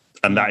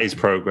 And that is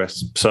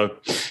progress. So,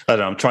 I don't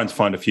know, I'm trying to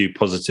find a few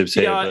positives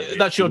here. Yeah,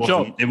 that's your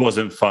job. It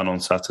wasn't fun on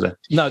Saturday.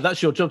 No,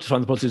 that's your job to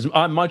find the positives.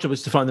 My job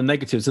is to find the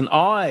negatives. And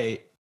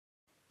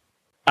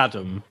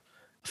Adam,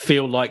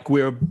 feel like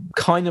we're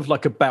kind of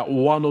like about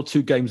 1 or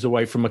 2 games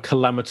away from a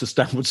calamitous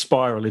downward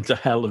spiral into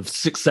hell of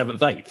 6th, 7th,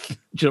 8th.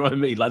 Do you know what I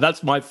mean? Like,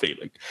 that's my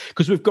feeling.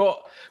 Because we've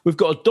got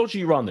a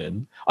dodgy run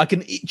in.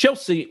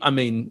 Chelsea,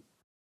 on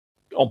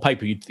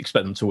paper, you'd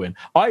expect them to win.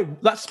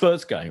 That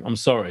Spurs game, I'm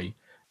sorry.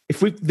 If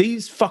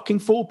these fucking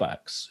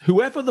fullbacks,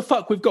 whoever the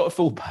fuck we've got a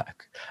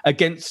fullback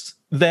against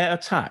their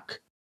attack,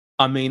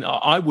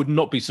 I would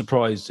not be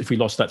surprised if we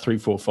lost that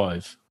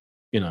 3-4-5.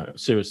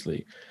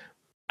 Seriously.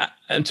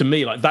 And to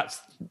me, like,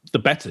 that's the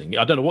betting.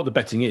 I don't know what the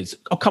betting is.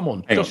 Oh, come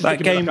on! Josh,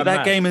 that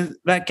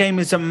game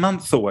is a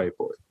month away,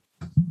 boy.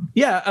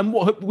 Yeah, and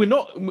we're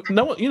not.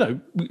 No,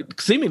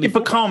 seemingly.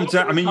 But calm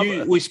down.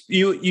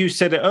 You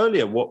said it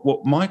earlier.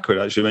 What Mike had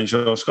actually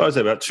mentioned on Sky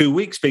about 2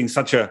 weeks being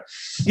such a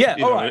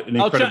an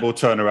incredible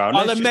turnaround.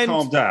 Let's just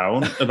calm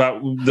down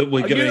about that.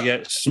 We're going to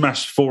get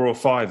smashed 4 or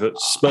 5 at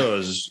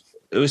Spurs.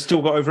 We've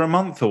still got over a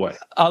month away.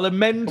 I'll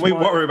amend. We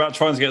worry about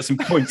trying to get some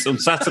points on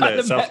Saturday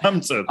at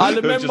Southampton.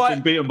 Who've just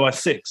been beaten by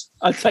 6.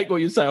 I take what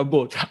you say on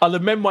board. I'll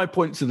amend my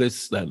point to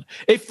this then.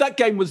 If that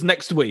game was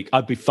next week,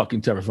 I'd be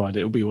fucking terrified.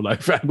 It would be all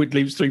over. We'd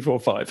lose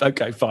 3-4-5.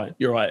 Okay, fine.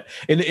 You're right.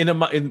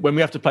 When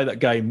we have to play that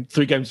game,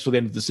 3 games for the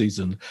end of the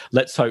season,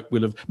 let's hope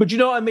we'll have. But you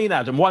know what I mean,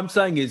 Adam? What I'm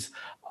saying is,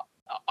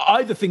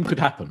 either thing could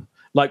happen.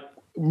 Like,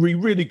 we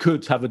really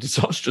could have a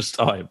disastrous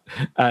time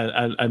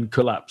and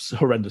collapse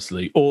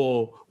horrendously,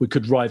 or we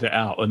could ride it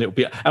out and it'll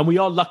be. And we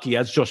are lucky,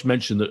 as Josh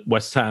mentioned, that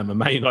West Ham and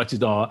Man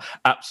United are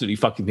absolutely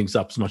fucking things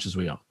up as much as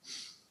we are.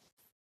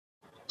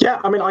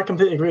 Yeah, I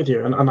completely agree with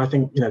you, and I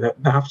think there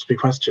have to be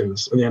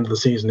questions at the end of the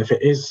season if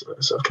it is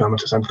a sort of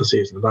calamitous end of the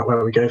season about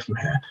where we go from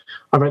here.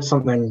 I read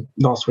something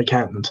last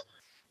weekend.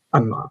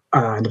 And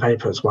in the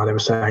papers, where they were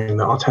saying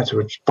that Arteta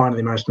had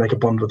finally managed to make a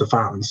bond with the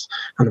fans,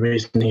 and the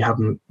reason he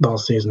hadn't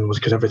last season was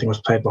because everything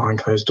was played behind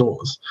closed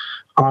doors.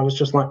 And I was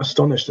just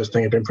astonished this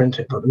thing had been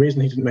printed. But the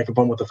reason he didn't make a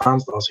bond with the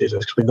fans last season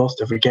is because we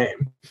lost every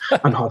game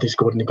and hardly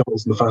scored any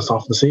goals in the first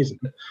half of the season.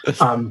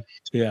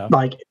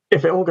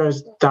 If it all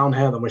goes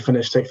downhill and we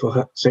finish 6th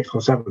or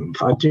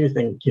 7th, I do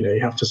think you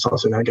have to start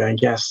sitting there going,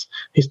 yes,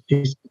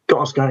 he's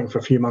got us going for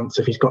a few months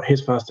if he's got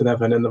his first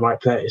 11 in the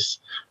right place.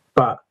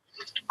 But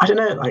I don't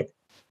know,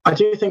 I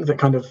do think that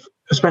kind of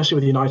especially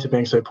with United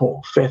being so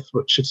poor, fifth,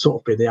 which should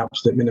sort of be the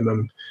absolute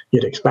minimum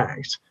you'd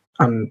expect.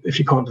 And if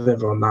you can't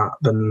deliver on that,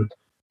 then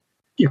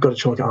you've got to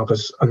chalk it up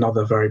as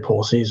another very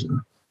poor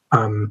season.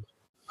 And,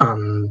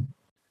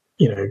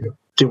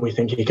 do we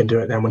think he can do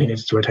it then when he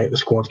needs to rotate the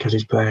squad because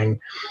he's playing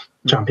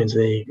Champions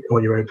League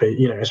or Europa?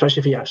 Especially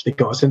if he actually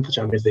got us into the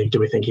Champions League, do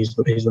we think he's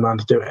the man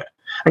to do it?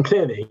 And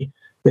clearly,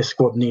 this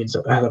squad needs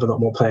a hell of a lot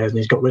more players, and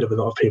he's got rid of a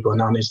lot of people and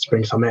now needs to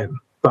bring some in.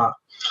 But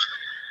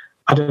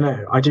I don't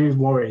know. I do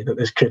worry that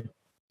this could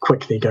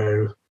quickly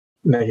go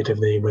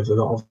negatively with a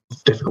lot of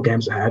difficult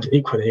games ahead.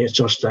 Equally, as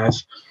Josh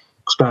says,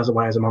 Spurs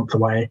away is a month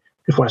away.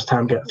 If West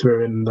Ham get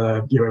through in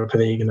the Europa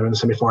League and they're in the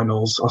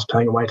semi-finals, us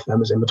playing away to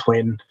them is in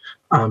between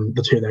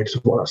the two legs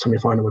of what that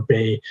semi-final would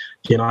be.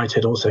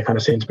 United also kind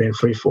of seem to be in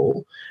free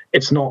fall.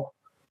 It's not,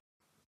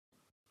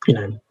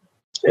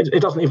 it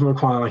doesn't even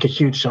require like a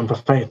huge jump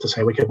of faith to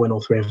say we could win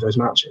all three of those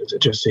matches. It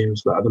just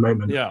seems that at the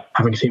moment,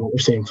 having seen what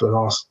we've seen for the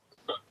last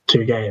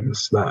two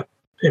games, that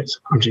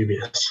I'm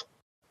dubious.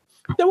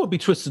 There will be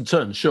twists and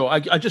turns, sure.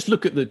 I just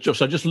look at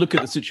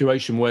the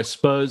situation where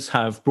Spurs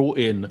have brought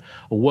in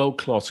a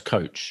world-class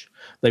coach.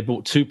 They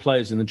bought two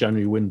players in the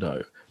January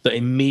window that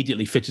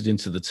immediately fitted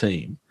into the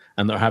team,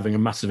 and they're having a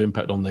massive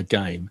impact on their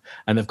game.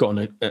 And they've got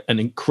an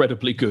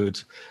incredibly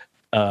good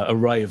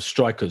array of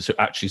strikers who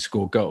actually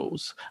score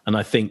goals. And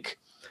I think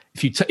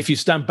if you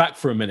stand back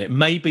for a minute,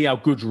 maybe our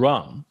good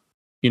run,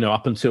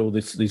 up until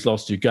these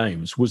last two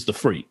games, was the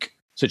freak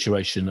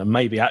situation, and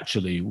maybe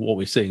actually what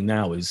we're seeing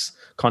now is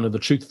kind of the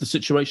truth of the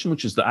situation,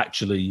 which is that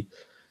actually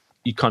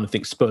you kind of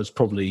think Spurs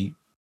probably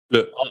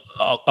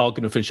are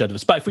going to finish ahead of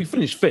us. But if we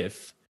finish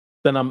fifth,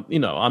 then I'm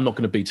not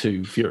going to be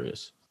too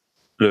furious.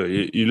 Look,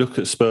 you look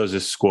at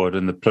Spurs' squad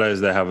and the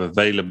players they have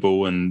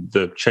available and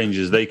the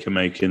changes they can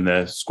make in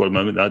their squad at the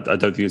moment. I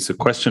don't think it's a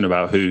question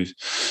about who's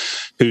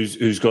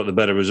got the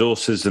better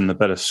resources and the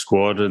better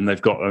squad, and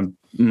they've got a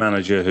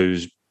manager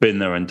who's been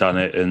there and done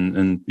it,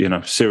 and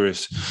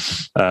serious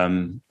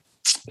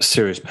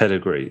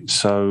pedigree.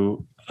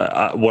 So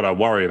what I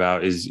worry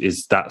about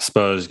is that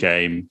Spurs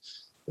game,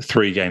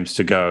 3 games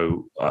to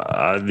go.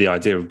 The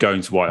idea of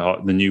going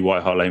to the new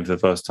White Hart Lane for the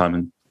first time,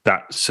 and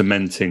that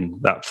cementing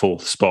that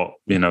 4th spot,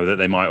 that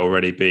they might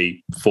already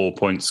be 4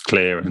 points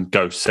clear and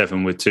go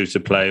 7 with 2 to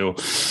play or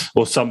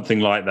something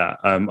like that.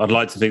 I'd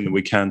like to think that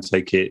we can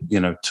take it,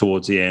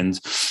 towards the end.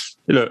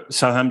 Look,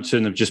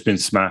 Southampton have just been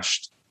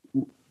smashed.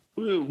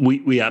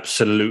 We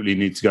absolutely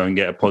need to go and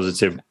get a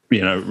positive,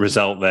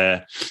 result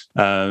there.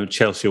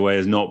 Chelsea away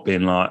has not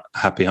been like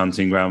happy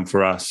hunting ground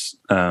for us,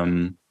 at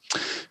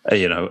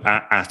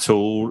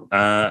all.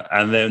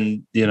 And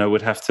then,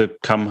 we'd have to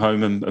come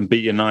home and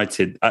beat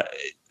United.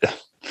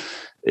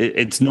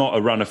 It's not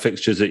a run of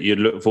fixtures that you'd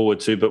look forward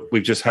to, but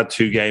we've just had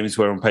 2 games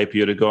where on paper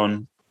you'd have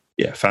gone,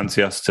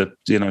 fancy us to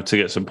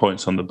get some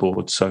points on the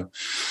board. So,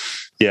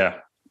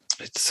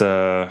 it's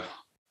a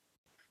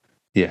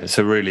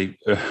really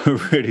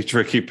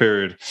tricky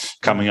period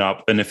coming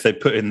up. And if they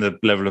put in the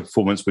level of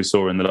performance we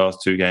saw in the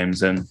last 2 games,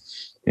 then,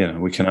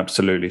 we can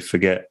absolutely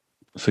forget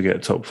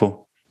top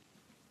 4.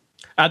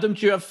 Adam,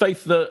 do you have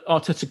faith that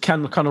Arteta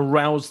can kind of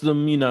rouse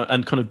them,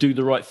 and kind of do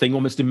the right thing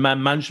almost in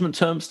man management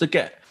terms to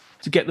get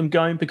them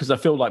going? Because I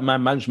feel like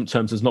man management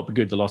terms has not been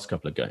good the last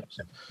couple of games.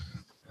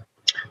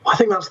 I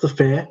think that's the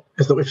fear,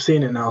 is that we've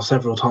seen it now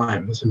several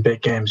times in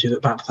big games. You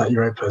look back to that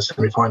Europa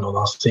semi-final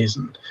last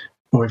season,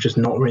 where we've just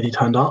not really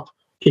turned up,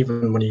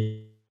 even when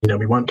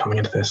we weren't coming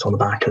into this on the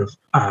back of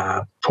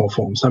poor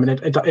form. So, I mean,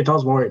 it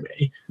does worry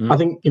me. I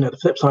think, the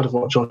flip side of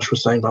what Josh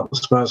was saying about the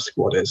Spurs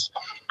squad is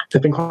there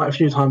have been quite a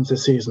few times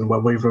this season where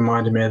we've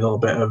reminded me a little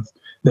bit of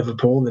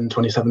Liverpool in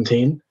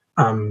 2017,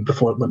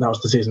 before that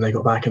was the season they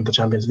got back into the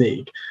Champions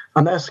League.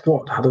 And their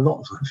squad had a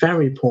lot of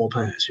very poor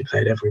players who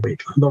played every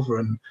week. Like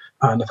Lovren,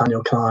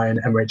 Nathaniel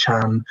Klein, Emre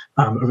Can,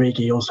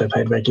 Origi also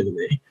played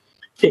regularly.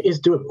 It is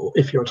doable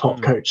if you're a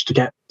top coach to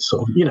get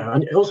sort of,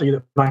 and also you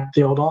look back at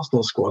the old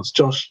Arsenal squads.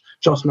 Josh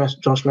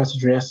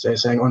messaged me yesterday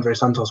saying Andre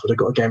Santos would have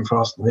got a game for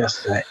Arsenal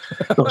yesterday.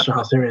 Not sure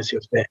how serious he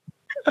was being.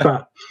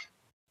 But,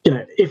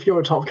 if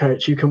you're a top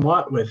coach, you can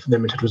work with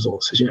limited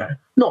resources,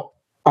 not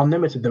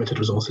unlimited limited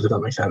resources, if that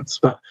makes sense,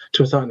 but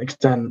to a certain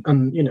extent.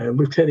 And,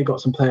 we've clearly got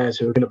some players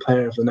who are going to play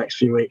over the next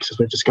few weeks, as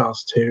we've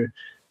discussed, who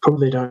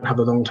probably don't have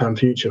a long-term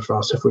future for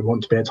us if we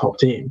want to be a top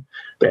team.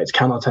 But it's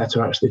can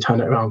Arteta actually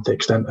turn it around to the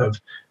extent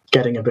of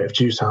getting a bit of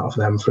juice out of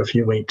them for a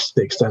few weeks, to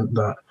the extent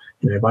that,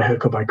 by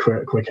hook or by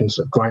crook, we can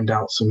sort of grind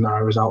out some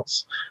narrow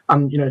results.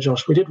 And,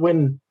 Josh, we did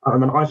win.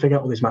 I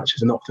forget all these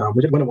matches in lockdown.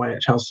 We did win away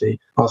at Chelsea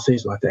last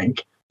season, I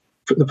think.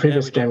 The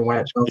previous game away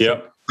at Chelsea.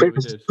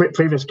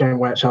 Previous game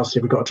away at Chelsea,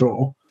 we got a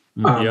draw.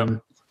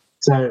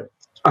 So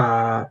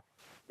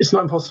it's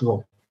not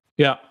impossible.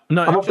 Yeah.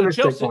 No, I'm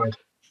optimistic.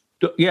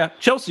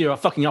 Chelsea are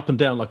fucking up and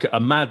down like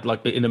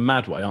in a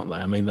mad way, aren't they?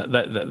 I mean,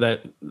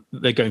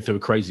 they're going through a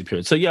crazy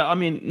period. So yeah, I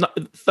mean,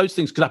 those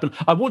things could happen.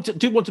 I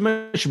do want to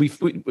mention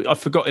I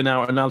forgot in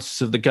our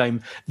analysis of the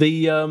game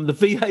the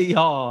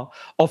VAR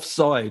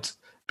offside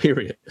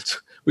period,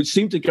 which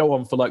seemed to go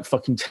on for like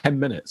fucking 10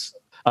 minutes.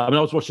 I mean,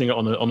 I was watching it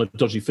on a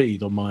dodgy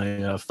feed on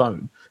my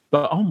phone,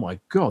 but oh my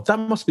God, that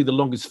must be the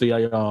longest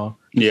VAR.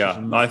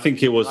 Yeah, I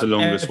think it was the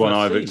longest one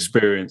I've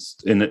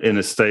experienced in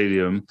a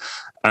stadium.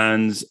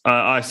 And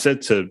I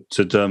said to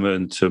Dermot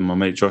and to my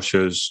mate Josh,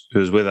 who's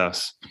with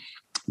us,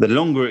 the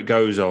longer it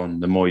goes on,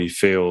 the more you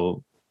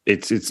feel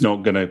it's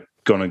not going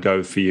to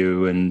go for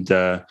you. And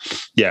I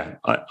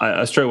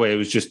straight away, it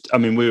was just, I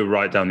mean, we were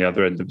right down the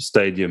other end of the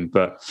stadium,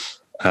 but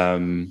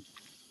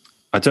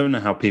I don't know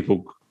how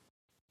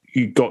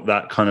you got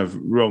that kind of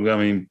wrong. I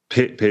mean,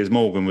 Piers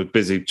Morgan was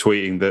busy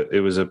tweeting that it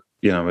was a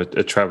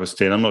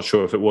travesty, and I'm not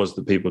sure if it was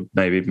that people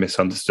maybe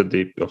misunderstood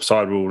the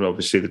offside rule.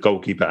 Obviously, the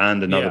goalkeeper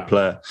and another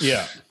player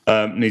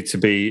need to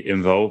be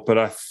involved, but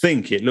I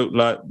think it looked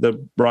like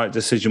the right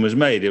decision was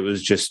made. It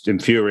was just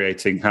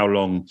infuriating how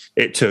long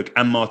it took,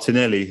 and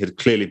Martinelli had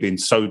clearly been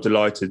so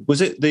delighted.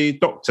 Was it the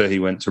doctor he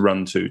went to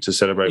run to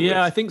celebrate with?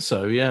 I think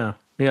so, yeah.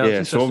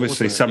 So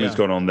obviously something's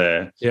gone on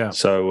there. Yeah.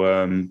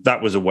 So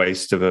that was a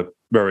waste of a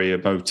very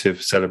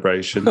emotive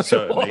celebration,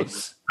 certainly.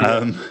 I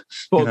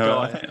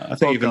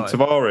think even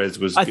Tavares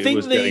was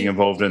getting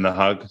involved in the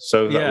hug.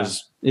 So that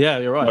was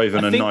you're right. Not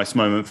even a nice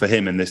moment for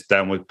him in this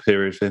downward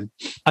period for him.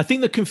 I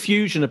think the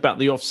confusion about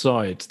the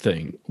offside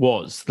thing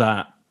was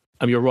that,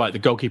 I mean, you're right, the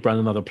goalkeeper and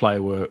another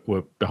player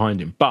were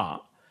behind him,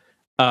 but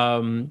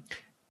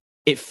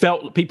it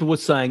felt, people were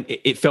saying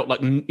it felt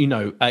like, you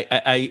know,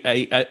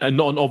 a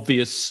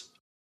non-obvious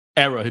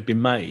error had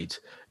been made.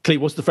 Clear,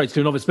 what's the phrase?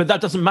 Clear and obvious, but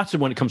that doesn't matter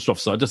when it comes to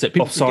offside, does it?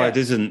 People offside forget.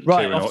 Isn't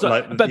right. Clear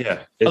Offside,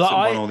 it's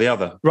one or the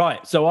other.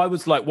 Right. So I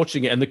was like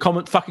watching it, and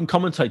the fucking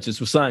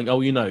commentators were saying,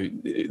 "Oh, you know,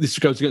 this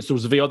goes against the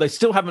rules of VAR." They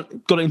still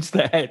haven't got it into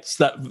their heads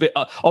that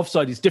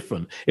offside is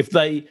different.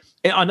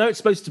 I know it's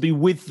supposed to be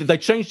they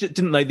changed it,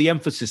 didn't they? The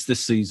emphasis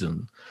this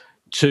season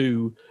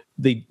to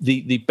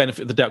the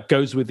benefit of the doubt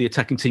goes with the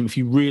attacking team if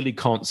you really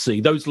can't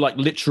see. Those are like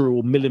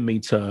literal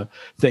millimetre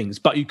things,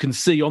 but you can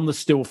see on the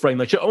still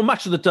frame, on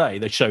Match of the Day,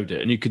 they showed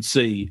it, and you could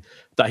see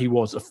that he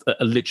was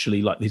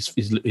literally like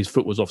his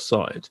foot was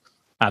offside,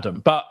 Adam.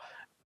 But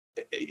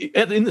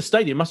in the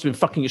stadium, it must have been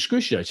fucking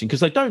excruciating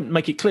because they don't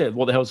make it clear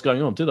what the hell's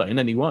going on, do they, in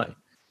any way?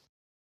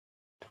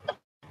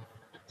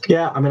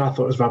 Yeah, I mean, I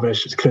thought it was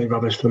rubbish. It's clearly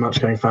rubbish for the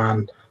match-going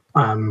fan.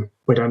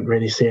 We don't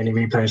really see any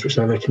replays which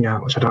they're looking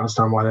at, which I don't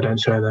understand why they don't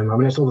show them. I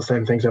mean, it's all the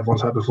same things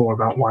everyone's heard before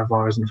about why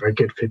VAR isn't very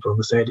good for people in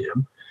the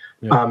stadium.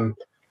 Yeah.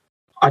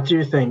 I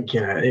do think,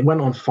 you know, it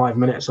went on 5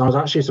 minutes, and I was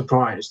actually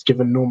surprised,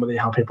 given normally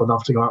how people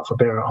love to go out for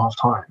beer at half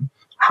time,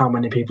 how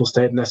many people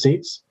stayed in their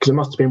seats, because it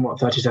must have been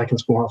 30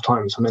 seconds before half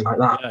time, something like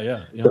that.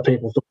 Yeah. That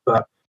people thought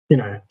that, you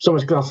know,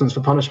 someone's gluttons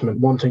for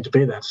punishment, wanting to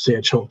be there to see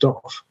it chalked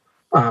off,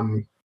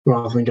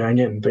 rather than going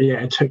in. But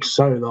yeah, it took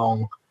so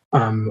long.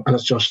 And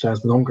as Josh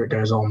says, the longer it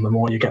goes on, the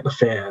more you get the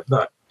fear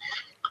that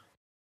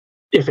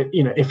if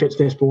it's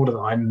this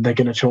borderline, they're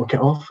going to chalk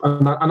it off,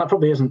 and that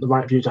probably isn't the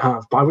right view to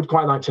have. But I would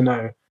quite like to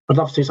know. I'd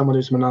love to see someone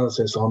do some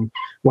analysis on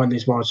when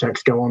these VAR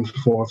checks go on for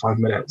 4 or 5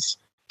 minutes.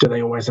 Do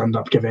they always end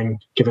up giving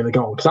the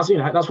goal? Because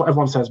that's what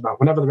everyone says about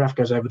whenever the ref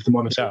goes over to the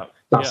monitor.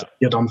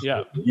 You're done.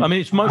 Yeah, I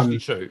mean, it's mostly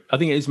true. I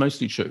think it is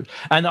mostly true.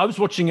 And I was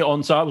watching it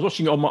on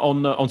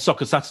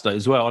Soccer Saturday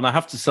as well, and I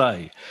have to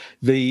say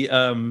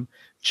the.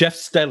 Jeff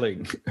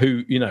Stelling,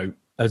 who, you know,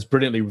 has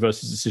brilliantly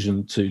reversed his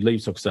decision to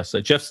leave Soccer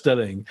Saturday. Jeff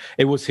Stelling,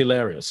 it was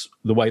hilarious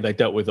the way they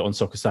dealt with it on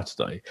Soccer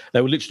Saturday.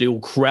 They were literally all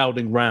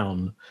crowding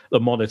round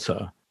the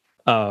monitor.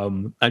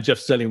 And Jeff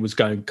Stelling was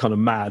going kind of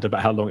mad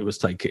about how long it was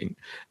taking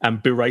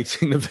and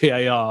berating the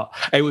VAR.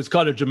 It was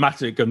kind of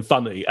dramatic and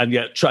funny and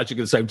yet tragic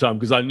at the same time,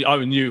 because I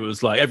knew it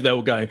was like, if they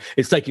were going,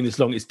 it's taking this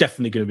long, it's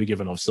definitely going to be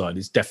given offside.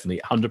 It's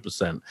definitely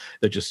 100%.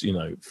 They're just, you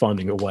know,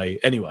 finding a way.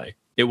 Anyway,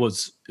 it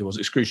was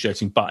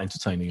excruciating but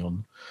entertaining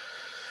on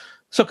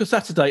Soccer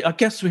Saturday. I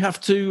guess we have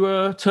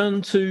to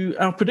turn to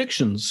our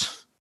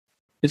predictions.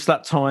 It's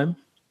that time.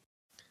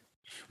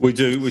 We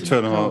do. We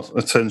turn our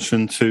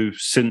attention to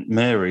St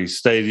Mary's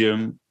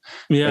Stadium.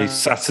 Yeah, a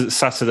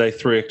Saturday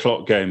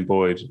 3:00 game,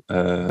 Boyd.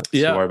 To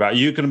worry about. Are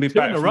you going to be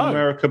back from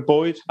America,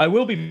 Boyd? I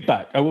will be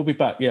back.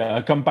 Yeah,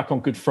 I come back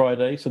on Good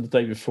Friday, so the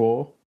day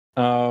before.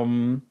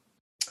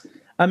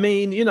 I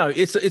mean, you know,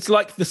 it's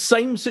like the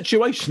same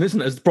situation,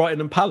 isn't it, as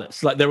Brighton and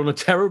Palace? Like, they're on a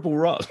terrible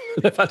run.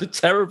 They've had a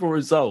terrible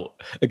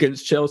result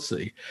against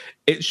Chelsea.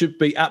 It should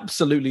be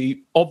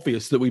absolutely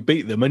obvious that we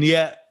beat them, and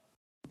yet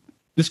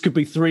this could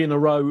be 3 in a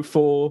row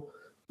for,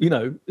 you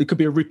know, it could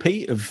be a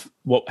repeat of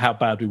how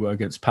bad we were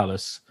against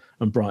Palace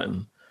and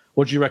Brighton.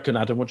 What do you reckon,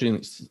 Adam? What do you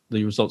think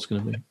the result's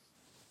going to be?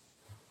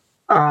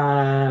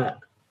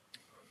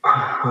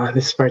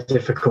 This is very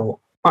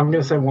difficult. I'm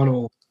going to say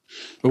 1-1.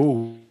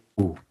 Ooh.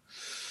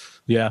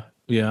 Yeah.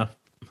 I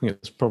think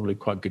it's probably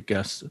quite a good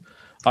guess.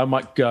 I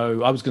might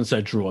go, I was going to say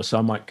a draw, so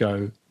I might go,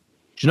 do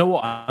you know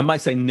what? I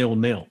might say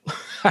 0-0.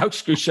 How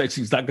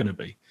excruciating is that going to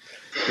be?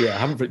 Yeah, I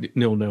haven't written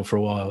 0-0 for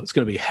a while. It's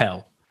going to be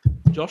hell.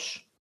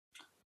 Josh?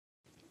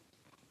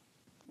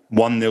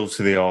 1-0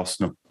 to the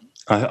Arsenal.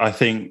 I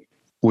think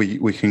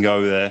we can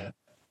go there.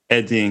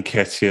 Eddie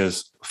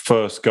Nketiah's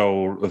first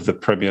goal of the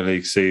Premier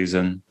League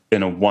season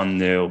in a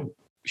 1-0,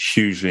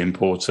 hugely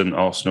important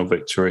Arsenal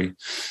victory.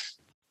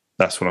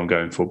 That's what I'm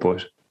going for,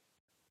 boys.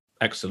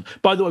 Excellent.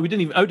 By the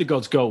way,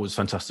 Odegaard's goal was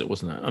fantastic,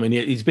 wasn't it? I mean,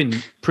 he's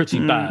been pretty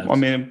bad. I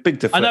mean, a big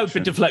deflection. I know,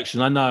 big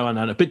deflection. I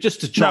know. But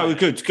just to try. No,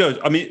 good.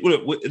 I mean,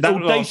 look, that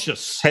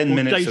audacious. 10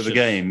 minutes of the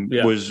game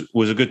was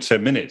a good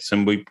 10 minutes,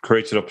 and we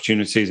created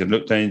opportunities and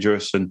looked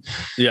dangerous. And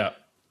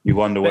you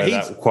wonder where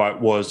that quite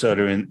was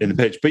earlier in the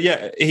pitch. But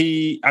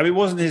it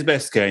wasn't his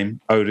best game,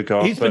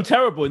 Odegaard. He's been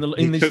terrible in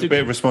these. He took a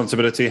bit of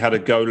responsibility. Had a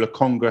go.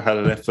 Lokonga had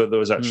an effort that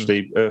was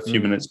actually a few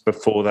minutes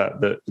before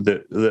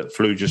that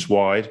flew just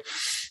wide.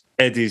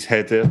 Eddie's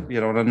header,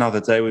 on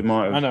another day we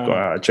might have got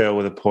out of jail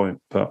with a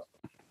point, but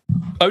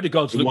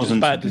Odegaard's looked as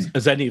bad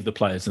as any of the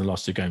players in the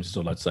last two games, is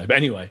all I'd say. But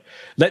anyway,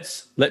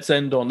 let's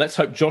end on. Let's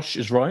hope Josh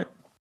is right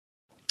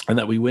and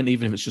that we win,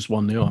 even if it's just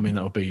 1-0. I mean,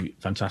 that would be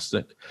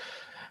fantastic.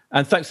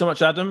 And thanks so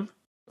much, Adam,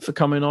 for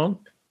coming on.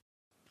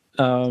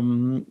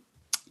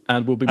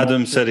 And we'll be.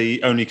 Adam said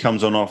he only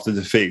comes on after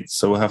defeat,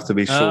 so we'll have to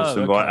be sure to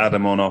invite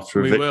Adam on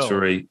after a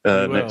victory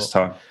next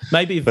time.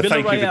 Maybe but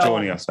thank you for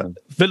joining us, Adam.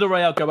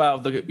 Villarreal go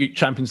out of the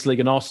Champions League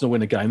and Arsenal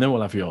win a game, then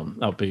we'll have you on.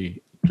 That'll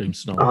be dream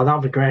scenario. Oh,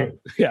 that'll be great.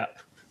 Yeah.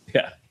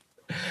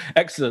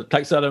 Excellent.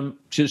 Thanks, Adam.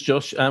 Cheers,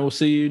 Josh, and we'll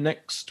see you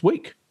next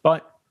week.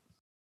 Bye.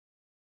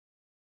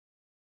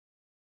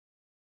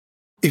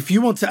 If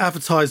you want to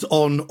advertise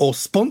on or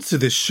sponsor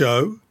this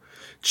show,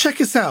 check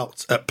us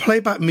out at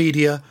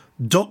playbackmedia.co.uk.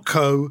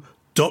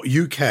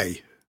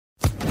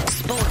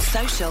 Sports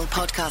Social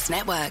Podcast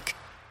Network.